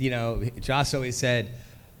 He's, Joss always said,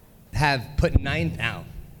 put 9, ow,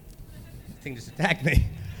 thing just attacked me.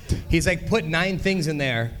 He's like, put 9 things in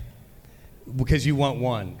there because you want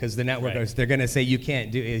one, because the network, Right. they're going to say you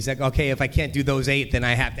can't do it. He's like, okay, if I can't do those 8, then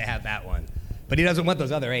I have to have that one. But he doesn't want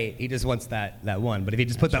those other 8. He just wants that one. But if he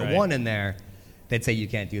just put That's that right. one in there, they'd say you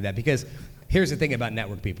can't do that. Because here's the thing about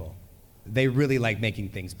network people. They really like making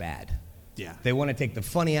things bad. Yeah. They want to take the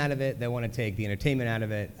funny out of it. They want to take the entertainment out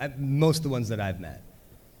of it. Most of the ones that I've met.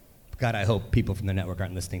 God, I hope people from the network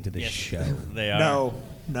aren't listening to this Yes. show. They are.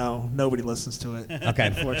 No, nobody listens to it. Okay.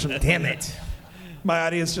 Unfortunately. Damn it. My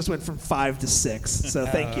audience just went from 5 to 6, so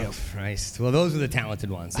thank you. Christ. Well, those are the talented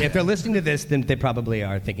ones. If they're listening to this, then they probably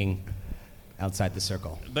are thinking outside the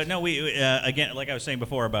circle. But no, we again, like I was saying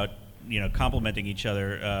before about complimenting each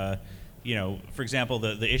other. For example,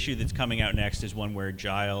 the issue that's coming out next is one where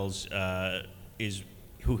Giles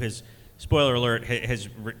spoiler alert,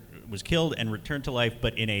 was killed and returned to life,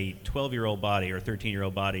 but in a 12-year-old body or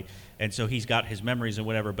 13-year-old body, and so he's got his memories and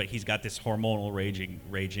whatever, but he's got this hormonal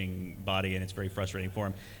raging body, and it's very frustrating for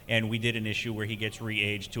him. And we did an issue where he gets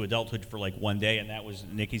re-aged to adulthood for like one day, and that was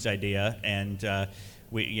Nikki's idea. And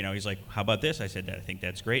he's like, "How about this?" I said, "I think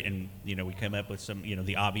that's great." And we came up with some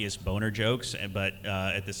the obvious boner jokes, but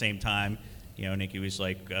at the same time, Nikki was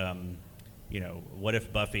like, "What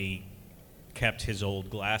if Buffy kept his old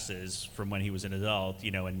glasses from when he was an adult,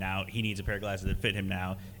 and now he needs a pair of glasses that fit him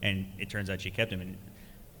now," and it turns out she kept him, and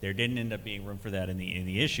there didn't end up being room for that in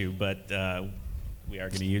the issue, but we are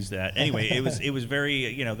going to use that anyway. It was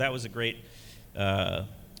very that was a great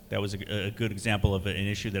that was a good example of an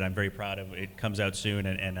issue that I'm very proud of. It comes out soon,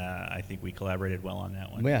 and I think we collaborated well on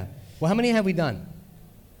that one. Yeah. Well, how many have we done?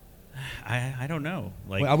 I don't know.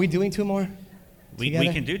 Like, Are we doing 2 more? We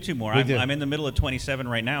can do 2 more. I'm in the middle of 27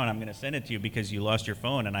 right now, and I'm going to send it to you because you lost your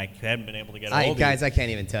phone, and I haven't been able to get a hold of you. Guys, I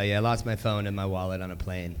can't even tell you. I lost my phone and my wallet on a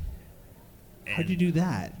plane. How'd you do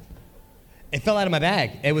that? It fell out of my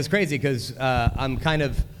bag. It was crazy because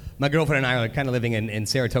my girlfriend and I are kind of living in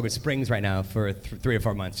Saratoga Springs right now for 3 or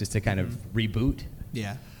 4 months just to kind of reboot.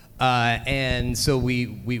 Yeah. And so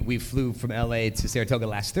we flew from L.A. to Saratoga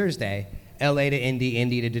last Thursday, L.A. to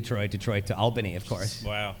Indy to Detroit, Detroit to Albany, of course.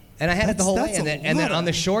 Wow. And I had it the whole way. That's And then on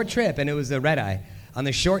the short trip, and it was a red eye, on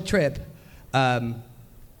the short trip, gone,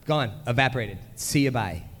 evaporated. See ya,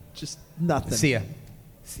 bye. Just nothing. See ya.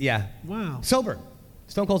 Yeah. Wow. Sober.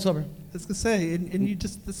 Stone cold sober. I was gonna say, and you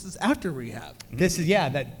this is after rehab. This is,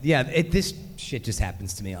 this shit just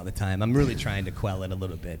happens to me all the time. I'm really trying to quell it a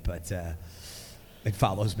little bit, but it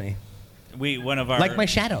follows me. Like my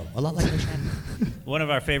shadow, a lot like my shadow. One of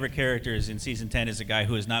our favorite characters in season 10 is a guy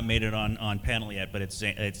who has not made it on panel yet, but it's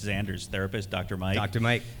Xander's therapist, Dr. Mike. Dr.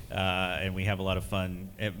 Mike. And we have a lot of fun.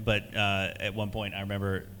 But at one point, I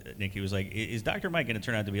remember Nikki was like, "Is Dr. Mike going to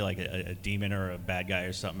turn out to be like a demon or a bad guy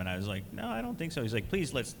or something?" And I was like, "No, I don't think so." He's like,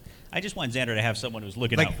 "Please, I just want Xander to have someone who's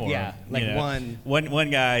looking out for him." One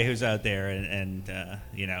guy who's out there, and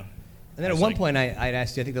And then at one point, I'd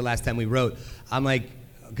asked you, I think the last time we wrote, I'm like,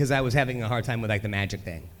 because I was having a hard time with like the magic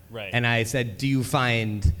thing. Right. And I said, do you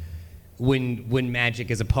find when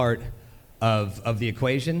magic is a part of the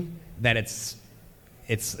equation that it's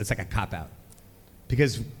like a cop-out?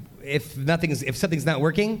 Because if something's not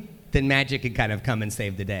working, then magic can kind of come and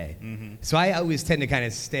save the day. Mm-hmm. So I always tend to kind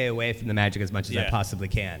of stay away from the magic as much as I possibly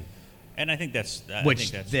can. And I think that's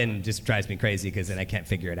then just drives me crazy because then I can't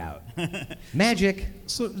figure it out. Magic.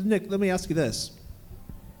 So Nick, let me ask you this: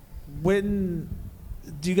 When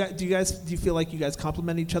do you feel like you guys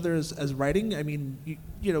complement each other as writing? I mean,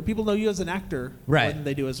 people know you as an actor more than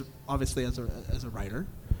they do as a writer.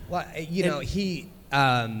 Well, he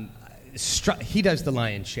does the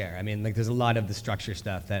lion's share. I mean, like there's a lot of the structure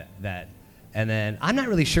stuff that, and then I'm not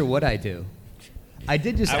really sure what I do. I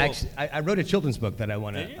did just I wrote a children's book that I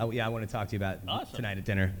want to talk to you about tonight at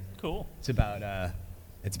dinner. Cool. It's about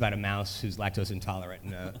a mouse who's lactose intolerant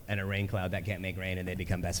and a rain cloud that can't make rain, and they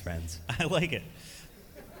become best friends. I like it.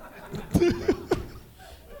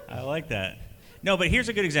 I like that. No, but here's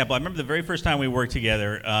a good example. I remember the very first time we worked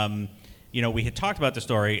together. We had talked about the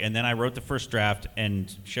story, and then I wrote the first draft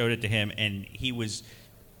and showed it to him, and he was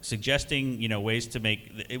suggesting ways to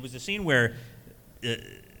make. It was a scene where.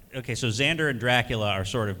 Okay, so Xander and Dracula are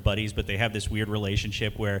sort of buddies, but they have this weird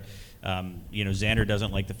relationship where, Xander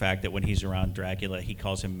doesn't like the fact that when he's around Dracula, he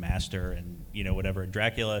calls him master and, whatever.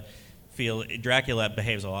 Dracula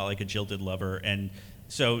behaves a lot like a jilted lover. And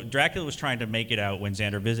so Dracula was trying to make it out when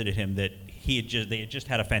Xander visited him that they had just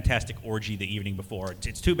had a fantastic orgy the evening before.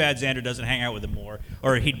 It's too bad Xander doesn't hang out with him more,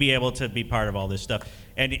 or he'd be able to be part of all this stuff.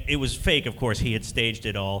 And it was fake, of course. He had staged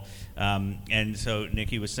it all. And so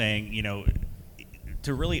Nikki was saying,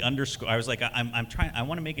 to really underscore, I was like, I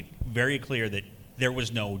want to make it very clear that there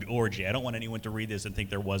was no orgy. I don't want anyone to read this and think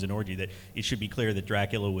there was an orgy. That it should be clear that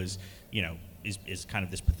Dracula was, is kind of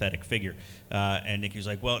this pathetic figure. And Nikki was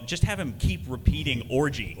like, well, just have him keep repeating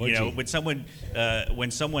orgy. When someone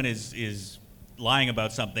is lying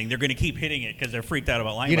about something, they're going to keep hitting it because they're freaked out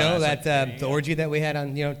about lying. The orgy that we had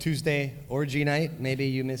on Tuesday orgy night. Maybe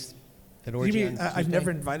you missed that orgy. You mean I've never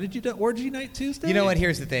invited you to orgy night Tuesday? You know what?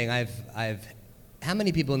 Here's the thing. How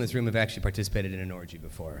many people in this room have actually participated in an orgy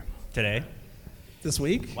before? Today. This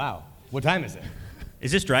week? Wow. What time is it?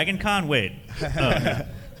 Is this Dragon Con? Wait. Oh.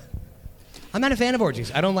 I'm not a fan of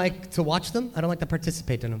orgies. I don't like to watch them. I don't like to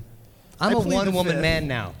participate in them. I'm I a plead the one-woman fifth. man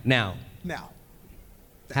now. Now.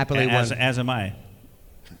 Happily as one. am I.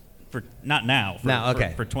 For not now. For, Now,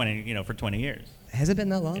 okay. For 20 years. Has it been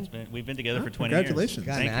that long? We've been together Oh, for 20 congratulations. years.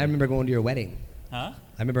 God, Thank man, you. I remember going to your wedding. Huh?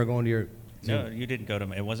 I remember going to your No, you didn't go to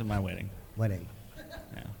my. It wasn't my wedding. wedding.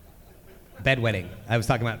 No. Bed wedding. I was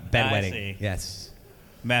talking about bed I wedding. see. Yes.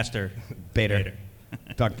 Master. Bader.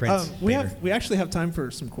 Dog Prince. We actually have time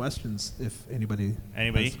for some questions if anybody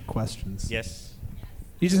has questions. Yes.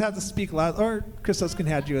 You just have to speak loud, or Christos can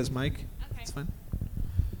have you as mic. Okay. It's fine.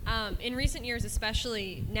 In recent years,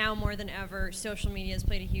 especially now more than ever, social media has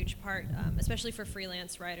played a huge part, especially for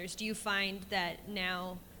freelance writers. Do you find that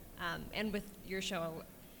now, and with your show,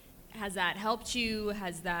 has that helped you?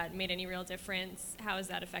 Has that made any real difference? How has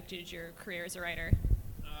that affected your career as a writer?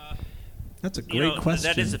 That's a great question.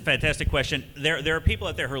 That is a fantastic question. There are people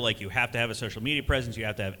out there who are like, you have to have a social media presence, you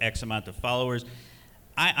have to have X amount of followers.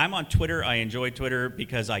 I'm on Twitter. I enjoy Twitter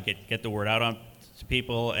because I get the word out on to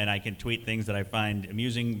people, and I can tweet things that I find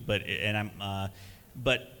amusing.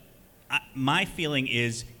 My feeling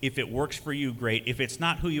is, if it works for you, great. If it's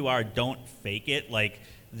not who you are, don't fake it. Like,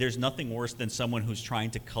 there's nothing worse than someone who's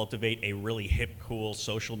trying to cultivate a really hip, cool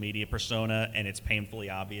social media persona, and it's painfully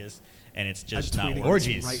obvious, and it's just not tweeting working.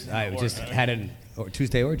 Orgies. right now. I just had a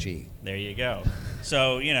Tuesday orgy. There you go.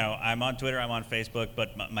 So, I'm on Twitter, I'm on Facebook,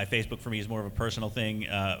 but my Facebook for me is more of a personal thing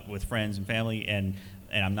with friends and family, and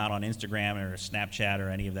I'm not on Instagram or Snapchat or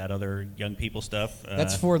any of that other young people stuff.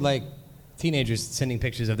 That's for like teenagers sending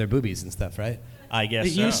pictures of their boobies and stuff, right? I guess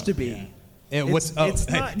It so. used to be. It's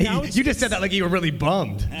not- now you just said that like you were really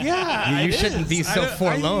bummed. Yeah, You it shouldn't be is. so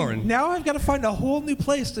forlorn. Now I've got to find a whole new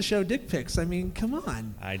place to show dick pics. I mean, come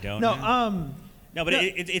on. I don't No, know. No, but no.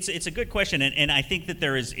 it's a good question, and I think that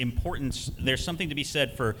there is importance. There's something to be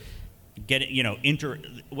said for getting,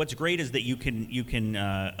 what's great is that you can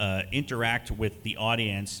interact with the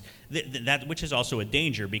audience. That which is also a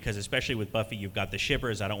danger, because especially with Buffy, you've got the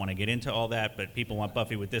shippers. I don't want to get into all that, but people want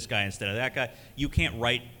Buffy with this guy instead of that guy. You can't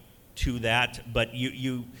write to that, but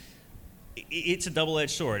it's a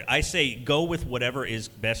double-edged sword. I say go with whatever is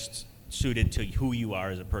best suited to who you are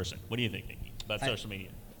as a person. What do you think, Nikki, about social media?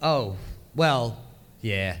 Oh, well,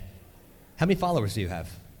 yeah. How many followers do you have?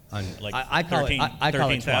 On Like I call 13 it I call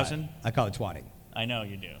it 13,000? twat. I call it twatting. I know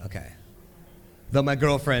you do. Okay. Though my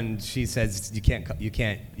girlfriend, she says you can't call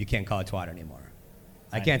it twat anymore.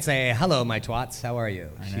 I can't say hello, my twats. How are you?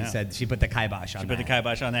 She know. said she put the kibosh on She put the that.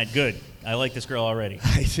 kibosh on that. Good. I like this girl already.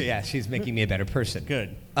 Yeah, she's making me a better person.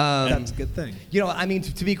 Good. That's a good thing. I mean,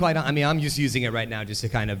 to be quite honest, I'm just using it right now just to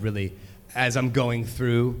kind of really, as I'm going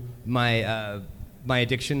through my my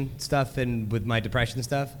addiction stuff and with my depression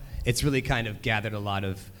stuff, it's really kind of gathered a lot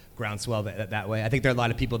of groundswell that way. I think there are a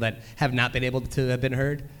lot of people that have not been able to have been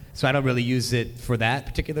heard, so I don't really use it for that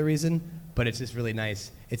particular reason. But it's just really nice.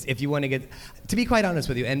 It's if you want to get, to be quite honest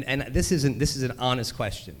with you, and this is an honest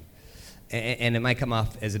question, and it might come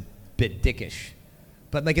off as a bit dickish,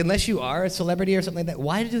 but like unless you are a celebrity or something like that,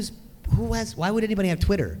 why would anybody have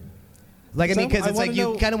Twitter? Like, I mean, because it's like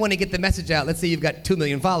you kind of want to get the message out. Let's say you've got 2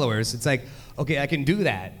 million followers. It's like, okay, I can do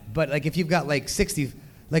that. But like if you've got like 60,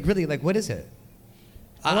 like really, like what is it?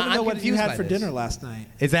 I want to know I'm what you confused had by for this. dinner last night.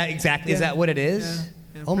 Is that exactly? Is Yeah. that what it is?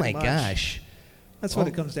 Yeah, Oh my pretty much. gosh. That's what Oh,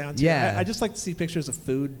 it comes down to. yeah. I just like to see pictures of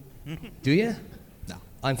food. Do you? No.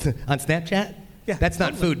 On Snapchat? Yeah. That's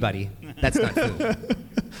not food, buddy. That's not food.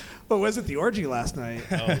 But was it the orgy last night?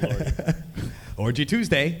 Oh, Lord. Orgy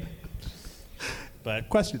Tuesday. But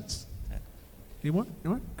Questions? Any more?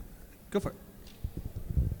 Go for it.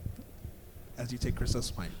 As you take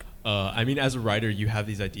Christos' mic. I mean, as a writer, you have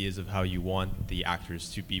these ideas of how you want the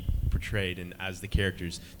actors to be portrayed and as the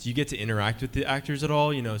characters. Do you get to interact with the actors at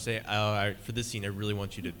all? Say, for this scene, I really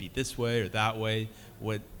want you to be this way or that way.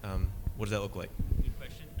 What does that look like? good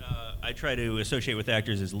question. I try to associate with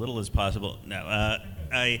actors as little as possible. No,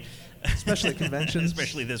 Especially at conventions.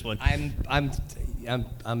 especially this one.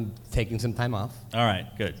 I'm taking some time off. All right,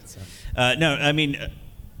 good. No, I mean,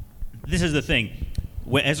 this is the thing.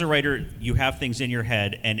 As a writer, you have things in your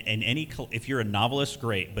head, and if you're a novelist,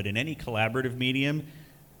 great. But in any collaborative medium,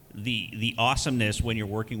 the awesomeness when you're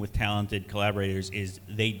working with talented collaborators is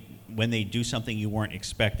when they do something you weren't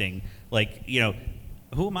expecting. Like,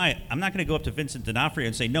 who am I? I'm not going to go up to Vincent D'Onofrio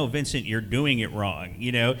and say, "No, Vincent, you're doing it wrong."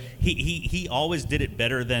 He always did it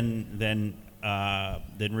better than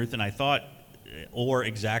Ruth and I thought, or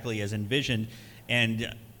exactly as envisioned.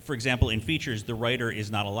 And for example, in features, the writer is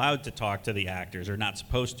not allowed to talk to the actors, or not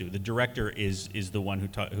supposed to. The director is the one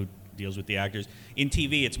who deals with the actors. In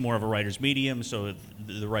TV, it's more of a writer's medium, so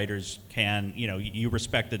the writers can, you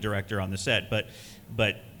respect the director on the set, but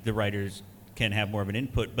the writers can have more of an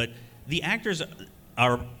input. But the actors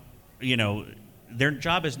are, their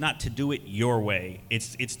job is not to do it your way.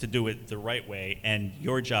 It's to do it the right way, and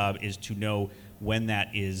your job is to know when that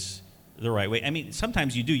is the right way. I mean,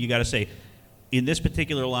 sometimes you got to say, in this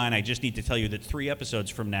particular line, I just need to tell you that 3 episodes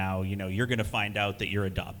from now, you're going to find out that you're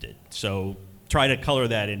adopted. So try to color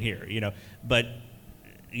that in here, But,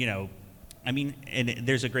 I mean, and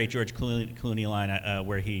there's a great George Clooney line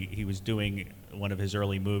where he was doing one of his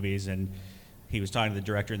early movies, and he was talking to the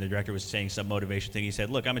director, and the director was saying some motivation thing. He said,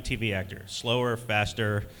 "Look, I'm a TV actor. Slower,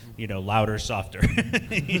 faster, louder, softer."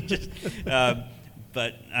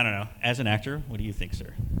 But I don't know. As an actor, what do you think,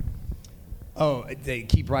 sir? Oh, they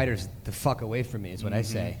keep writers the fuck away from me is what I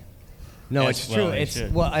say. No, Yes, it's true. well, they It's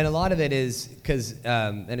should. well, and a lot of it is because,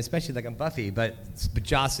 and especially like on Buffy, but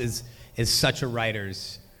Joss is such a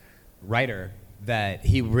writer that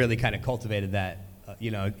he really kind of cultivated that.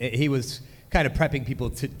 He was kind of prepping people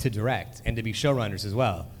to direct and to be showrunners as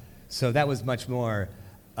well. So that was much more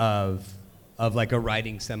of like a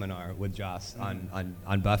writing seminar with Joss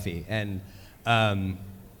on Buffy. And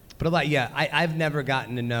but a lot, I've never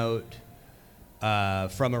gotten a note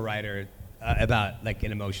from a writer about like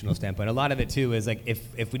an emotional standpoint. A lot of it too is like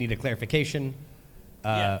if we need a clarification,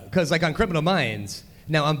 because like on Criminal Minds,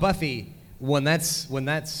 now on Buffy, when that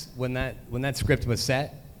script was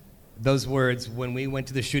set, those words, when we went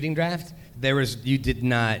to the shooting draft, you did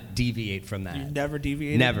not deviate from that. You never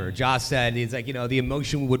deviated? Never. Joss said, he's like, the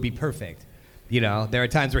emotion would be perfect. There are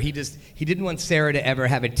times where he didn't want Sarah to ever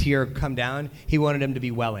have a tear come down. He wanted him to be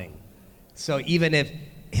welling. So even if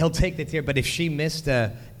he'll take the tear, but if she missed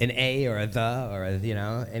an A or a the or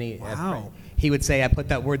any, Wow. he would say, I put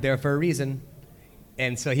that word there for a reason.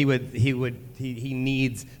 And so he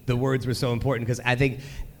needs, the words were so important because I think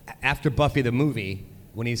after Buffy the movie,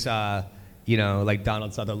 when he saw, like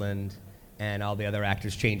Donald Sutherland and all the other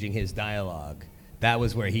actors changing his dialogue, that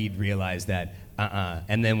was where he realized that,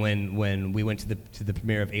 And then when we went to the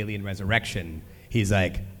premiere of Alien Resurrection, he's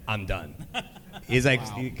like, I'm done. He's like,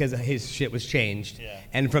 because his shit was changed. Yeah.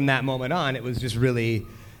 And from that moment on, it was just really,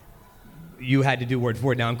 you had to do word for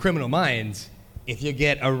word. Now, in Criminal Minds, if you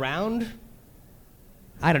get around,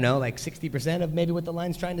 I don't know, like 60% of maybe what the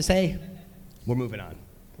line's trying to say, we're moving on.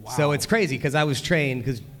 Wow. So it's crazy because I was trained,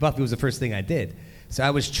 because Buffy was the first thing I did. So I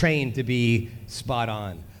was trained to be spot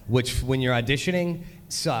on, which when you're auditioning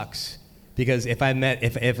sucks, because if I mess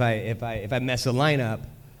a lineup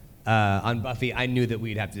on Buffy, I knew that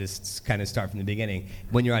we'd have to just kind of start from the beginning.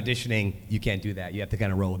 When you're auditioning, you can't do that. You have to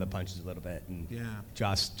kind of roll with the punches a little bit. And Yeah.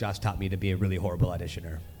 Joss taught me to be a really horrible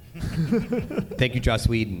auditioner. Thank you, Joss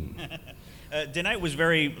Whedon. DeKnight was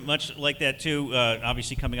very much like that too.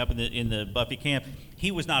 Obviously, coming up in the Buffy camp, he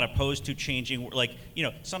was not opposed to changing. Like,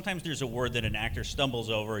 sometimes there's a word that an actor stumbles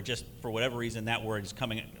over, just for whatever reason that word is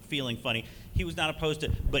feeling funny. He was not opposed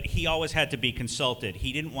to, but he always had to be consulted.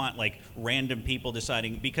 He didn't want like random people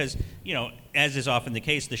deciding, because as is often the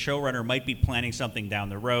case, the showrunner might be planning something down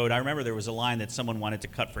the road. I remember there was a line that someone wanted to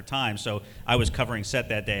cut for time, so I was covering set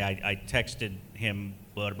that day. I texted him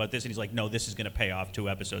about this, and he's like, no, this is going to pay off 2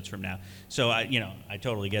 episodes from now. So I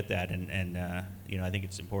totally get that, and I think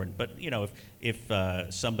it's important. But if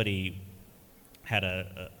somebody had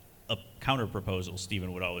a counter proposal,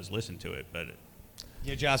 Steven would always listen to it. But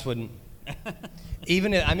Yeah, Joss wouldn't.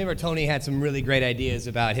 Even I remember Tony had some really great ideas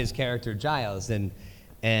about his character Giles, and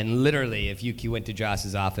literally, if you went to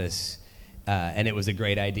Joss's office and it was a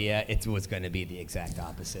great idea, it was going to be the exact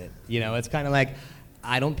opposite. It's kind of like,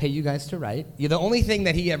 I don't pay you guys to write. The only thing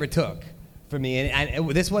that he ever took for me, and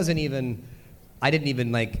this wasn't even, I didn't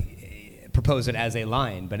even like propose it as a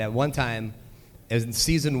line, but at one time, it was in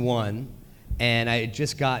season 1, and I had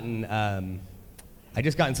just gotten some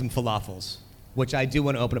falafels, which I do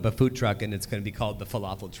want to open up a food truck, and it's going to be called the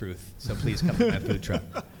Falafel Truth. So please come to my food truck.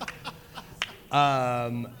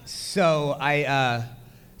 So I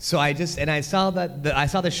saw the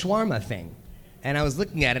shawarma thing. And I was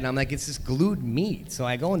looking at it, and I'm like, it's this glued meat. So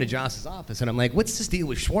I go into Joss's office, and I'm like, what's this deal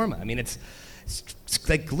with shawarma? I mean, it's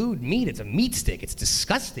like glued meat. It's a meat stick. It's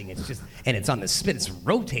disgusting. It's just, and it's on the spit. It's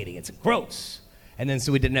rotating. It's gross. And then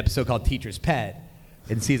so we did an episode called Teacher's Pet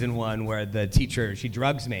in season 1, where the teacher, she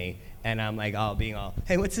drugs me, and I'm like,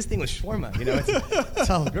 hey, what's this thing with shawarma? It's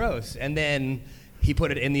all gross. And then he put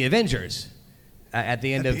it in the Avengers at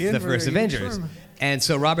the end of the first Avengers. Shawarma. And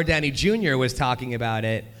so Robert Downey Jr. was talking about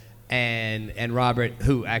it. And Robert,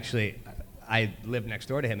 who actually, I lived next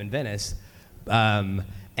door to him in Venice, and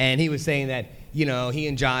he was saying that, he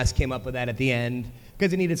and Joss came up with that at the end,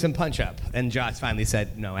 because it needed some punch up. And Joss finally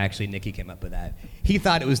said, no, actually, Nikki came up with that. He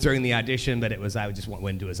thought it was during the audition, but it was I just went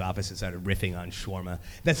into his office and started riffing on shawarma.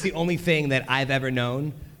 That's the only thing that I've ever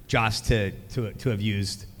known Joss to have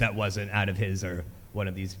used that wasn't out of his or one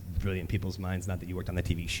of these brilliant people's minds. Not that you worked on the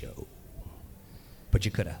TV show, but you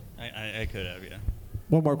could have. I could have, yeah.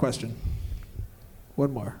 One more question.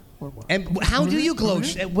 One more. And how do you glow?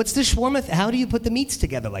 What's the shawarma? How do you put the meats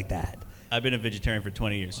together like that? I've been a vegetarian for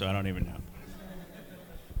 20 years, so I don't even know.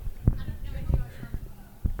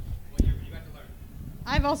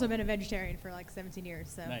 I've also been a vegetarian for like 17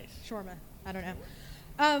 years, so Nice. shawarma. I don't know.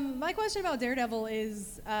 My question about Daredevil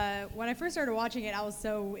is, when I first started watching it, I was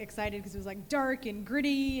so excited because it was like dark and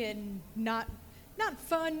gritty and not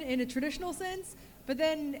fun in a traditional sense. But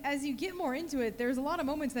then as you get more into it, there's a lot of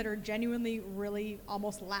moments that are genuinely really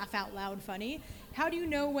almost laugh out loud funny. How do you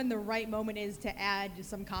know when the right moment is to add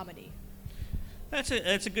some comedy? That's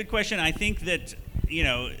a good question. I think that,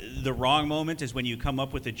 the wrong moment is when you come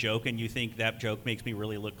up with a joke and you think that joke makes me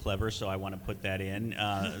really look clever, so I want to put that in.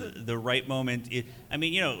 The right moment,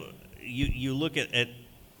 you look at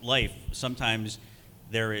life, sometimes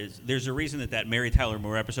there's a reason that Mary Tyler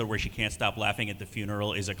Moore episode where she can't stop laughing at the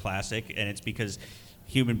funeral is a classic, and it's because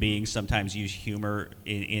human beings sometimes use humor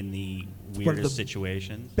in the weirdest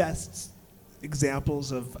situations. Best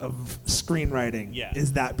examples of screenwriting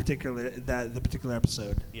is the particular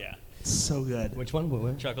episode. Yeah. It's so good. Which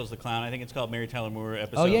one? Chuckles the Clown. I think it's called Mary Tyler Moore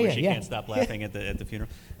episode where she can't stop laughing at the funeral.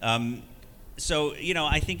 So,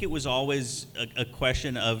 I think it was always a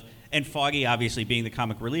question of, and Foggy obviously being the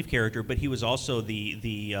comic relief character, but he was also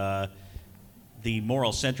the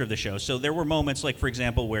moral center of the show. So there were moments like, for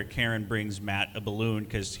example, where Karen brings Matt a balloon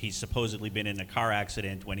because he's supposedly been in a car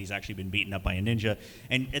accident when he's actually been beaten up by a ninja.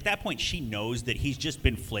 And at that point, she knows that he's just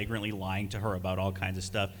been flagrantly lying to her about all kinds of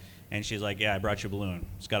stuff. And she's like, yeah, I brought you a balloon.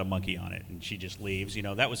 It's got a monkey on it. And she just leaves.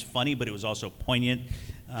 That was funny, but it was also poignant.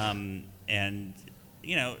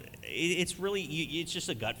 It's really, it's just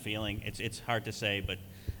a gut feeling. It's hard to say, but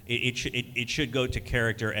it should go to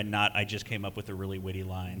character and not, I just came up with a really witty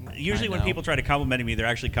line. Usually when people try to compliment me, they're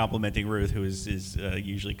actually complimenting Ruth, who is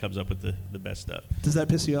usually comes up with the best stuff. Does that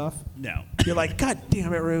piss you off? No. You're like, God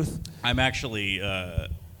damn it, Ruth. I'm actually, I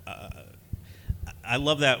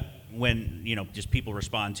love that when, just people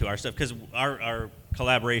respond to our stuff, because our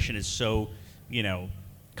collaboration is so,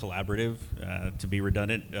 collaborative, to be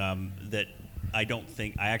redundant, that I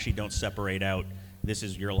actually don't separate out, this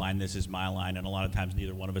is your line, this is my line, and a lot of times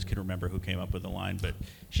neither one of us can remember who came up with the line, but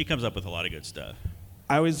she comes up with a lot of good stuff.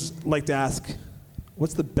 I always like to ask,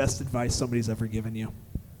 what's the best advice somebody's ever given you?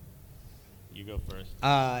 You go first.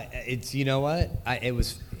 It's, you know what? I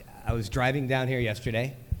was driving down here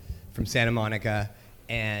yesterday from Santa Monica,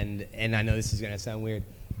 and I know this is going to sound weird,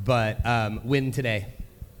 but win today.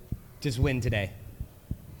 Just win today.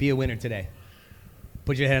 Be a winner today.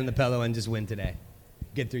 Put your head on the pillow and just win today.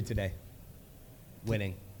 Get through today.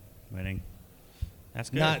 Winning.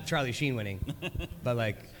 That's good. Not Charlie Sheen winning, but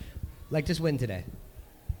like just win today.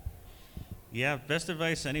 Yeah, best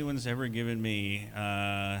advice anyone's ever given me.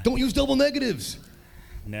 Don't use double negatives.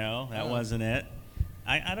 No, that wasn't it.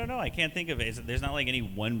 I don't know. I can't think of it. There's not like any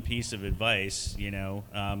one piece of advice,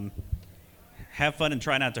 Have fun and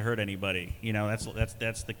try not to hurt anybody.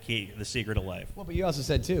 That's the key, the secret of life. Well, but you also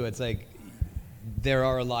said too, it's like there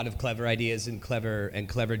are a lot of clever ideas and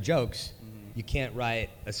clever jokes. You can't write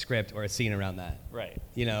a script or a scene around that. Right.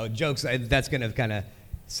 Jokes, that's going to kind of,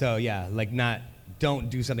 so yeah, like don't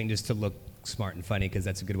do something just to look smart and funny, because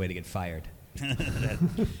that's a good way to get fired.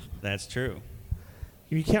 That's true.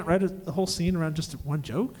 You can't write a whole scene around just one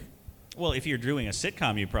joke? Well, if you're doing a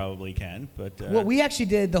sitcom, you probably can, but... Well, we actually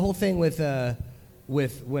did the whole thing with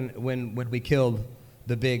when we killed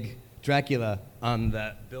the big Dracula on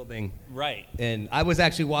the building. Right. And I was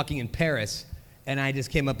actually walking in Paris, and I just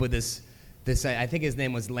came up with this, I think his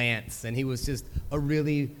name was Lance, and he was just a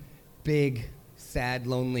really big, sad,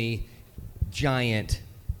 lonely, giant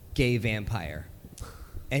gay vampire.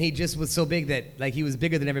 And he just was so big that, like, he was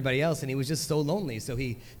bigger than everybody else, and he was just so lonely, so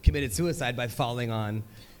he committed suicide by falling on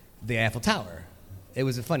the Eiffel Tower. It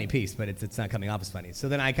was a funny piece, but it's not coming off as funny. So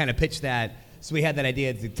then I kind of pitched that, so we had that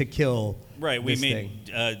idea to kill Right, we this made,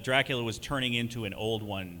 thing. Dracula was turning into an old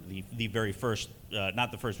one, the very first,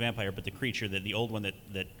 not the first vampire, but the creature, the old one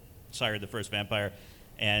that sired the first vampire.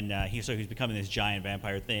 And he's becoming this giant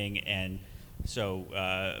vampire thing, and so,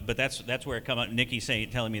 but that's where it come up. Nikki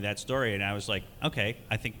telling me that story, and I was like, okay,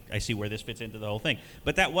 I think I see where this fits into the whole thing.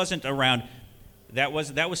 But that wasn't around. That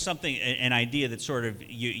was something, an idea that sort of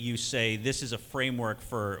you say this is a framework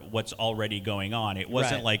for what's already going on. It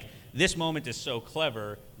wasn't Right. like this moment is so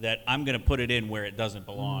clever that I'm going to put it in where it doesn't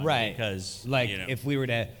belong. Right. Because, like, you know, if we were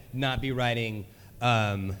to not be writing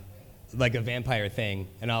like a vampire thing,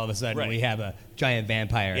 and all of a sudden Right. we have a giant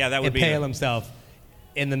vampire Yeah, that would be impale a- himself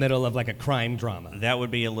in the middle of like a crime drama. that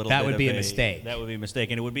would be a little That bit would of be a mistake. That would be a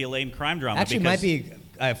mistake. And it would be a lame crime drama. Actually, because might be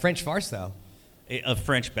a French farce though. a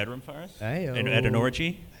French bedroom farce? Ayo. At an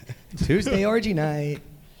orgy? Tuesday orgy night.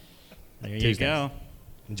 There you Tuesdays. go.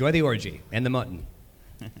 Enjoy the orgy and the mutton.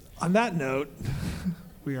 On that note,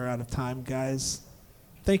 we are out of time, guys.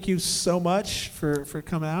 Thank you so much for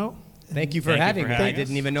coming out. Thank you for Thank you having for me. having I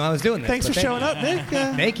didn't us. even know I was doing this. Thanks for but showing up, Nick.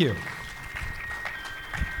 Thank you.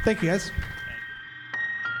 Thank you, guys.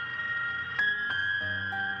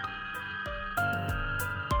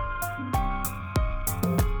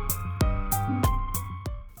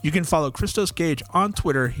 You can follow Christos Gage on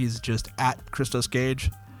Twitter. He's just at Christos Gage.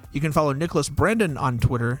 You can follow Nicholas Brendan on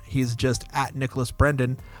Twitter. He's just at Nicholas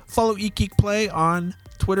Brendan. Follow Eat Geek Play on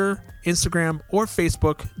Twitter, Instagram, or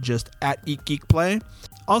Facebook, just at Eat Geek Play.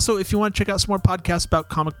 Also, if you want to check out some more podcasts about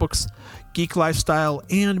comic books, geek lifestyle,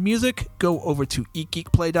 and music, go over to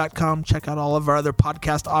eatgeekplay.com. Check out all of our other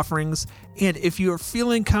podcast offerings. And if you are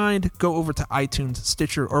feeling kind, go over to iTunes,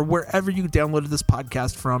 Stitcher, or wherever you downloaded this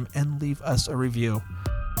podcast from and leave us a review.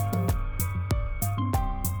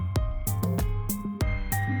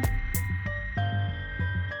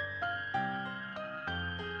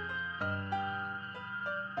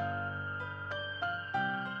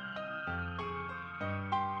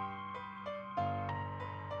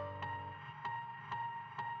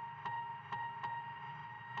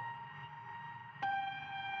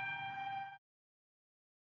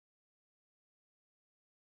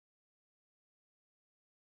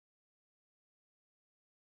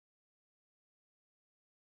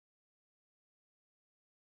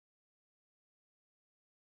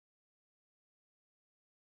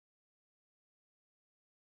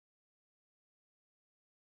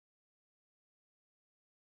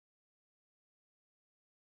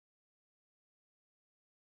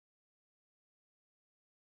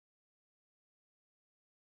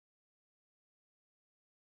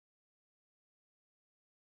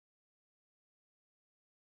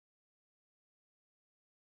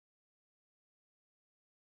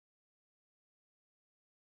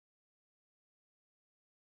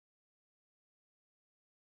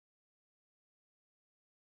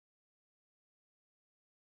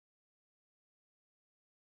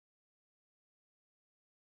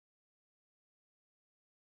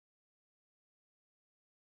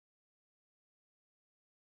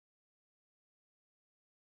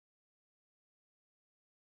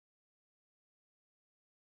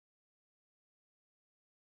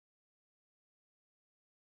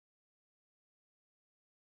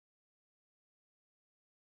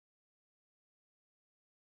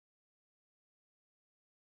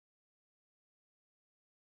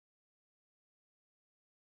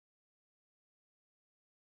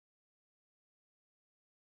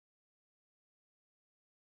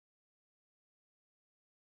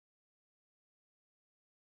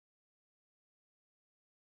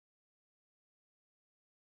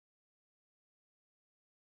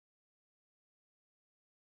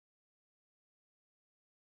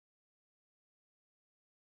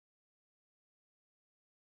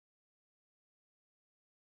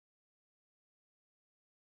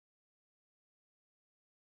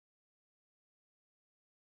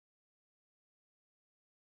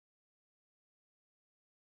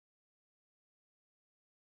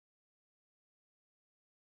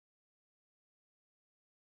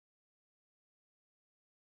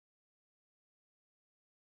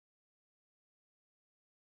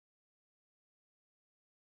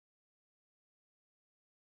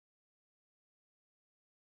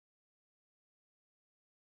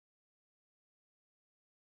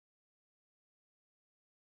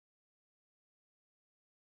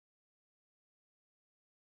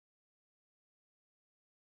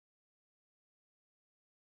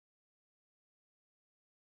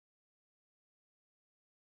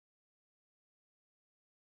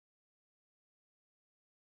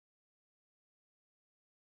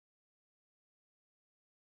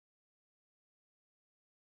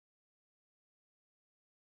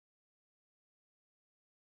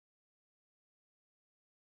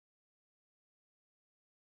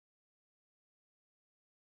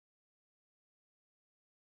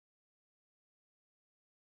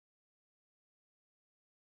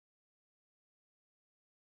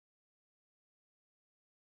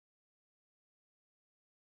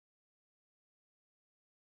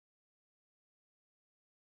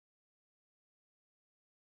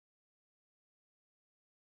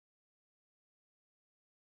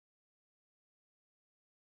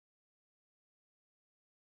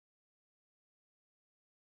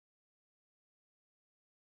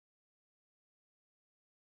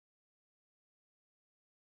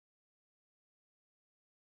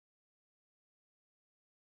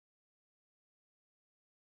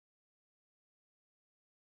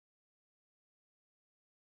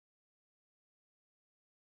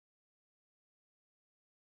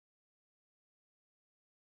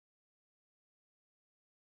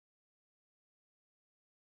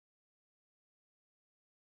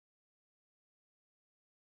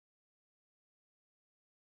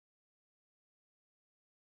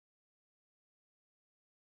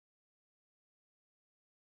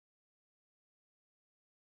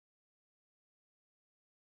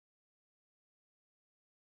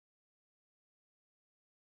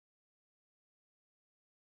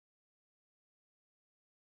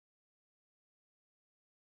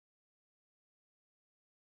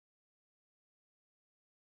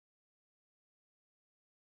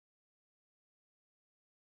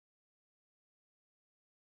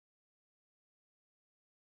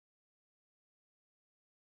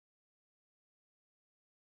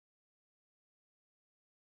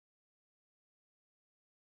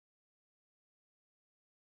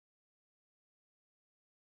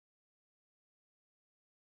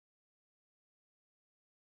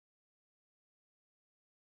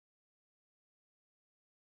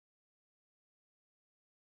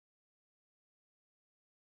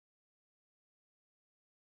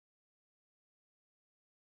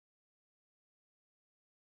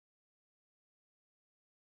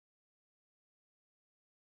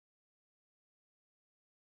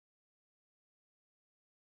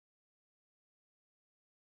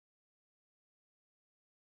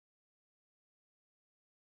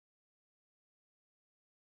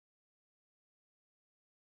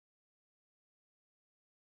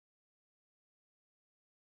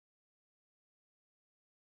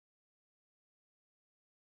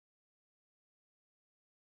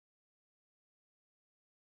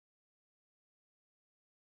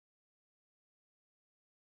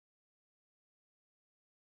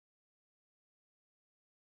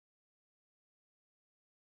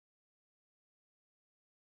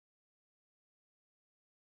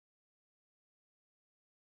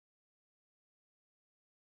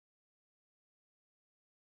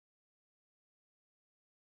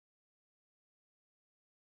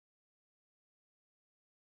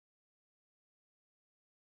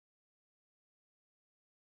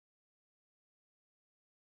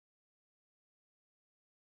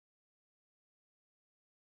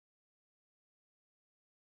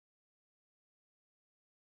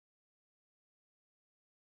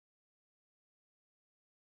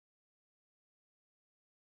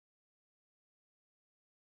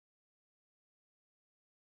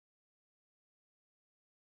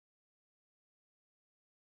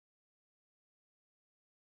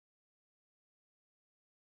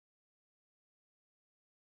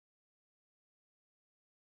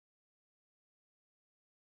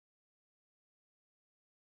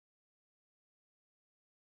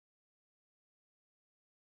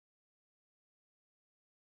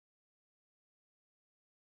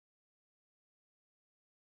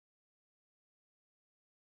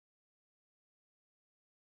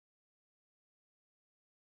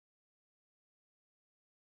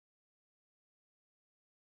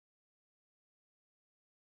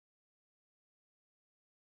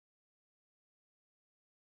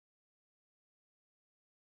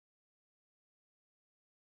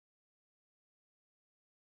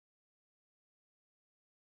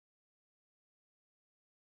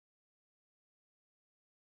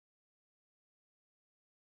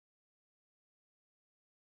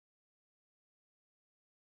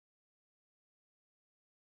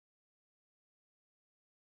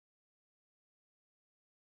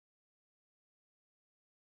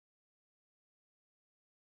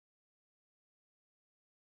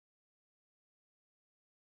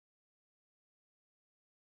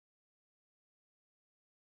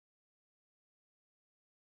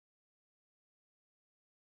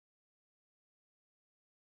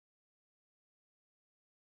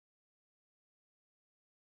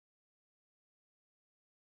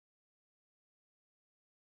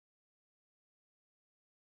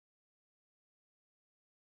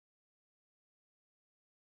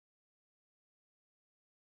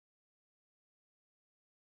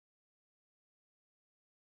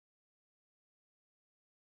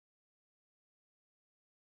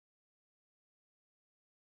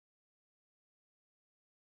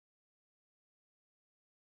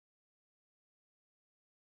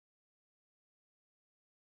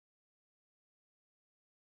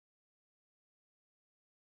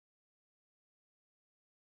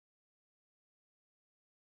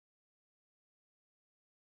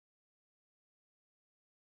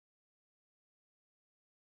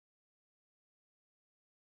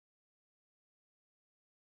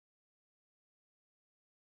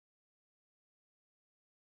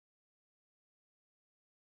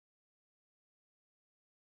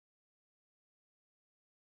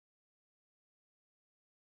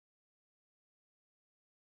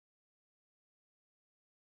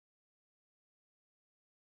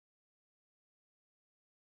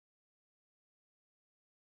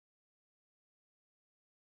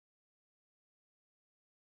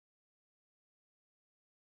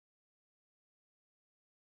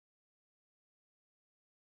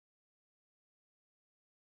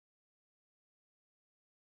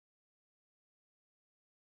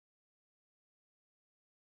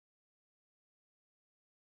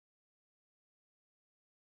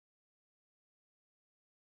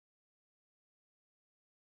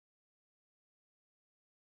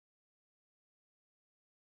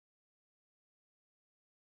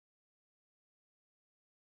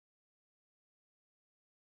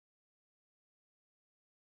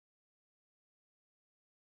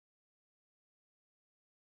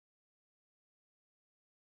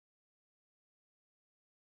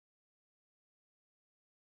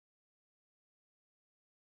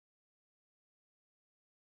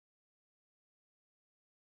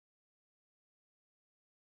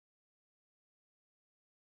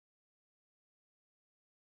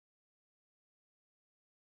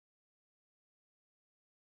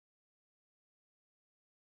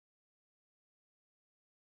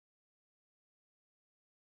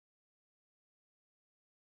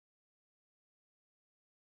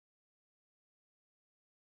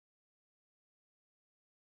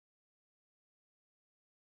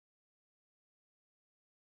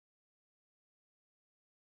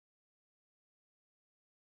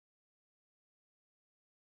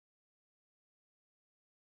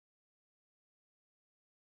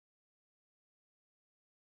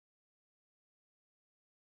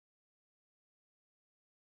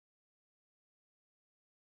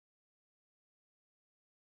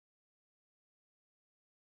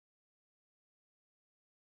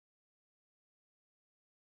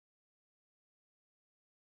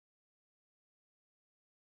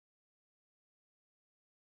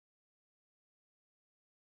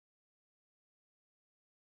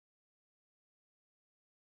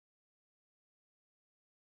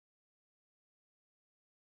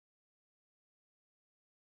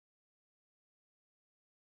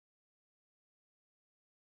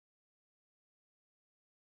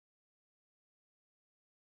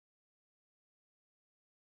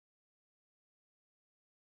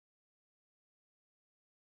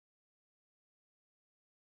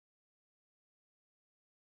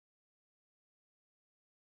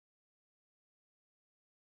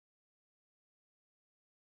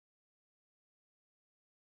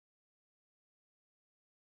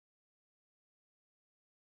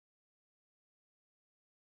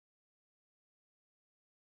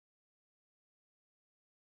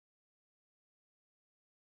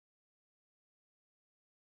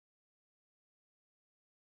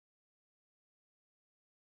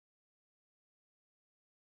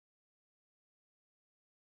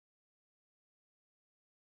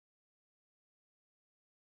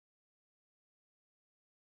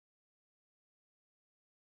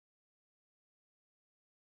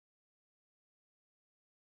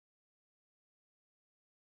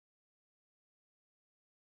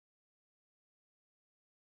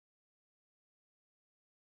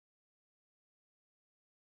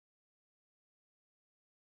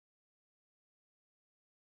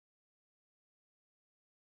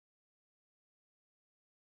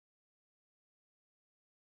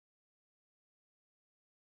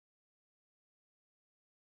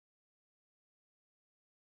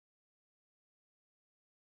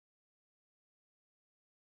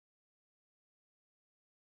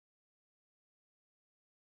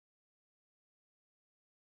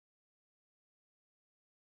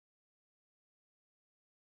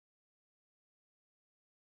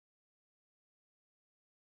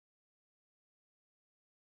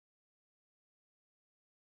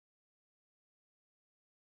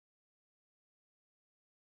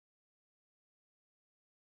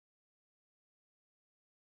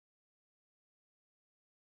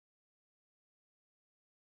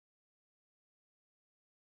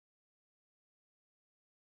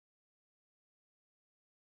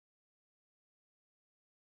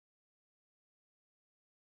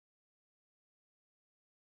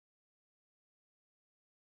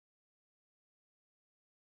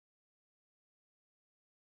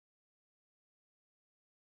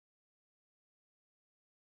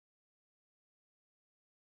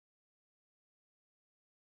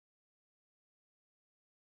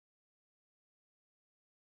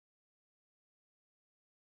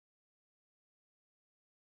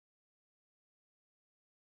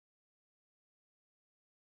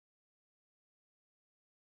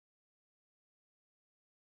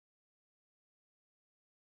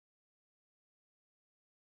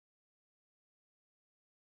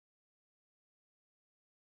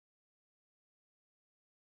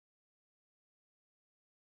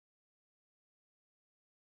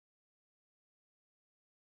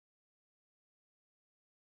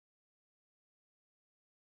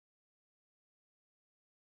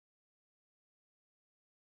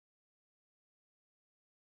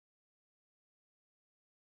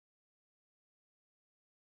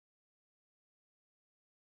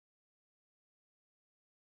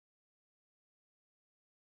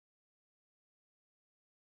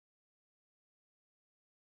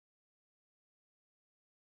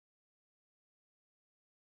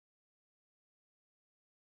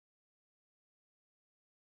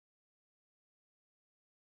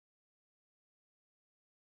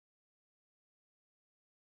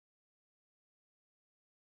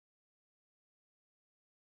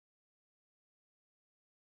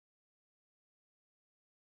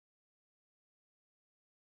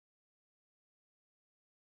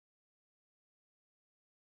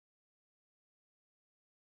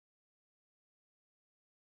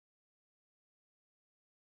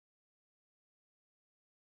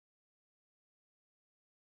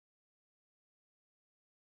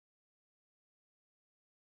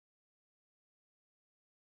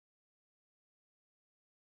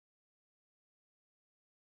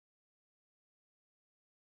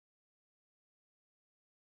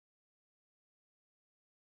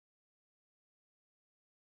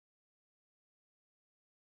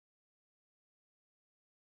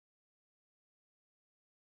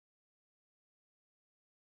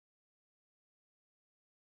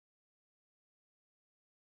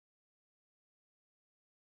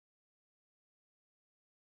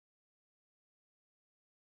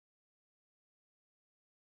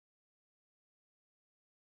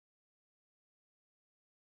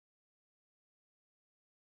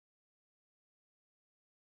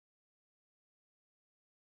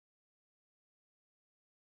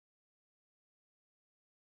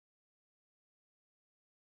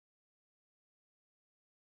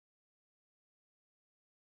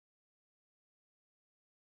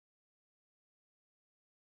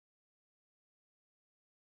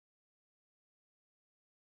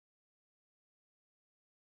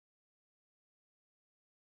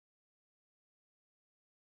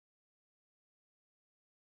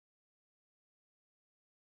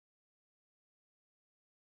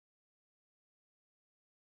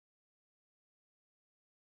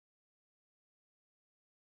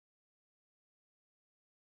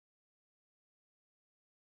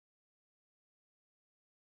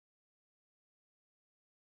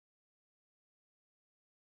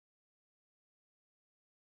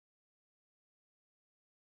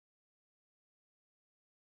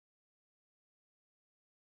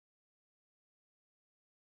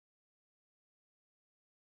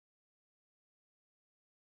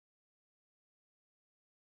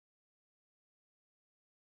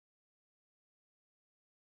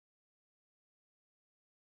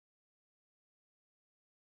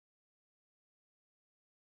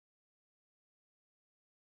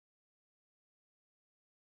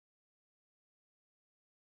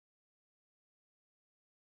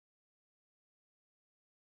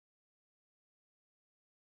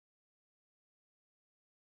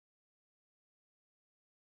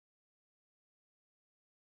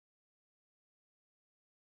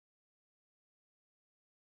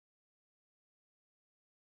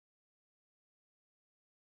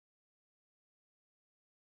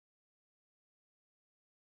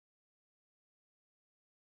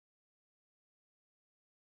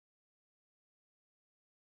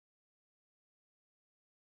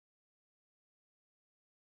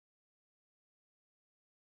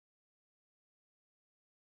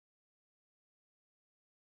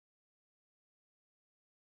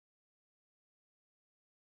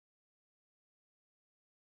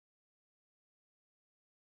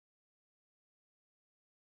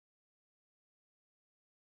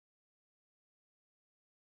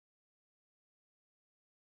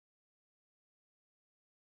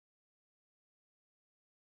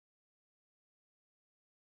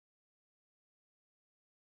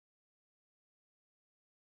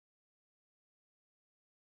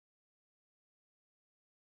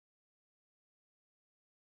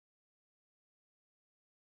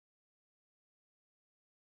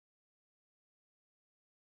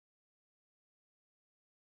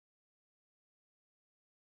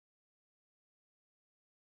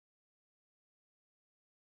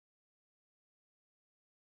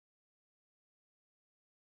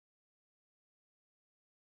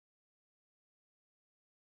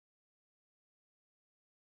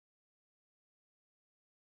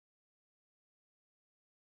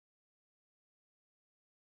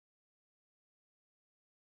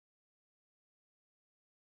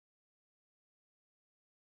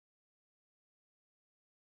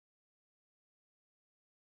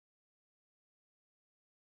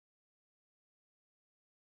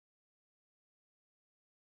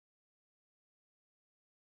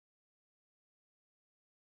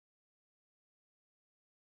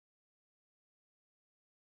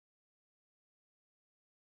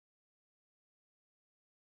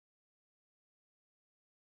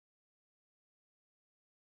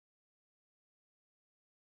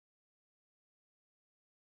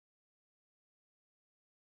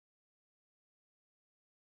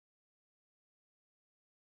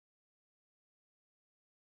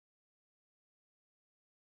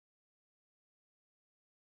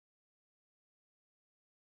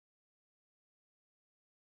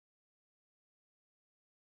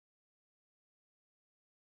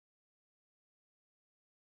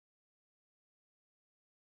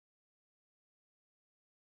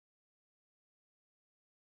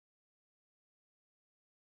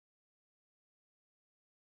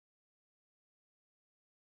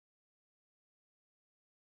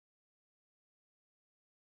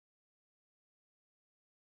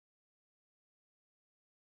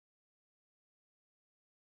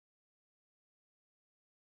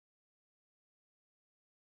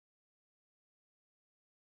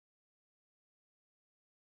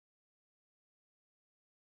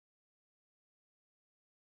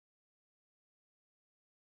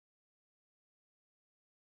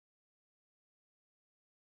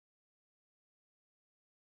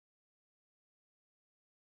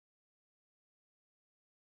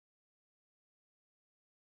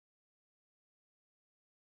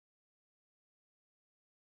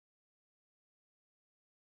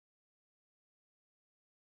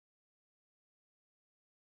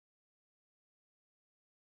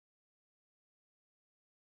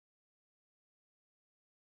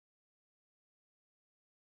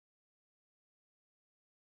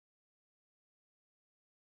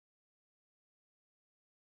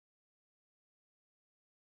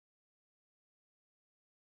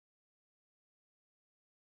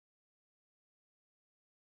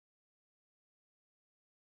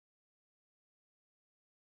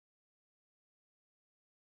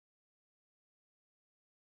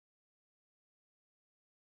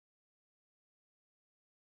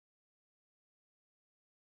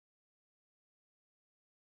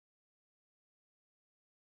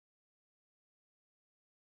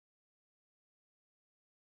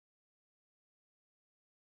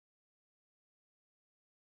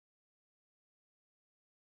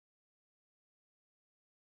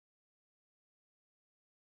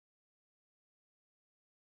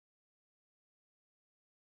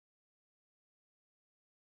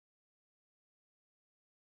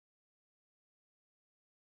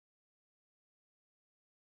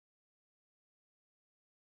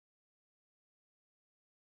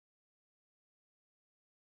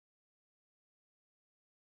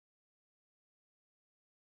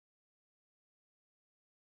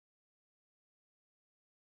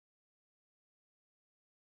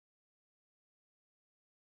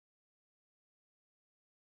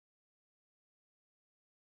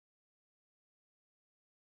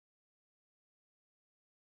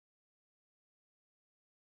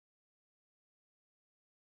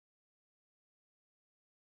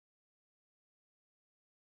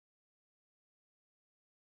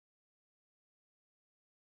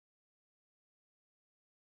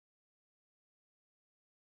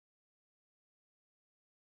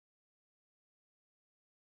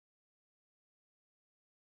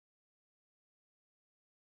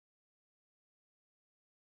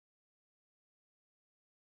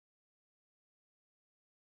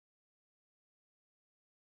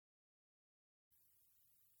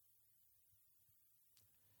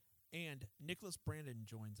 And Nicholas Brandon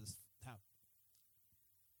joins us.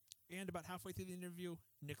 And about halfway through the interview,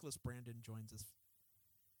 Nicholas Brandon joins us.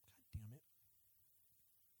 God damn it.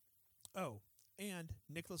 Oh, and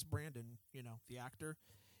Nicholas Brandon, the actor,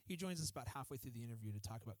 he joins us about halfway through the interview to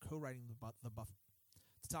talk about co-writing the Buffy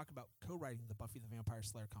the Vampire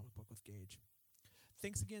Slayer comic book with Gage.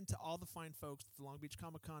 Thanks again to all the fine folks at the Long Beach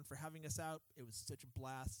Comic Con for having us out. It was such a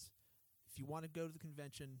blast. If you want to go to the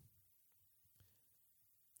convention,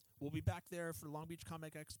 we'll be back there for Long Beach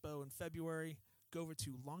Comic Expo in February. Go over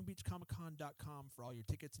to longbeachcomiccon.com for all your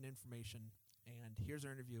tickets and information. And here's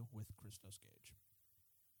our interview with Christos Gage.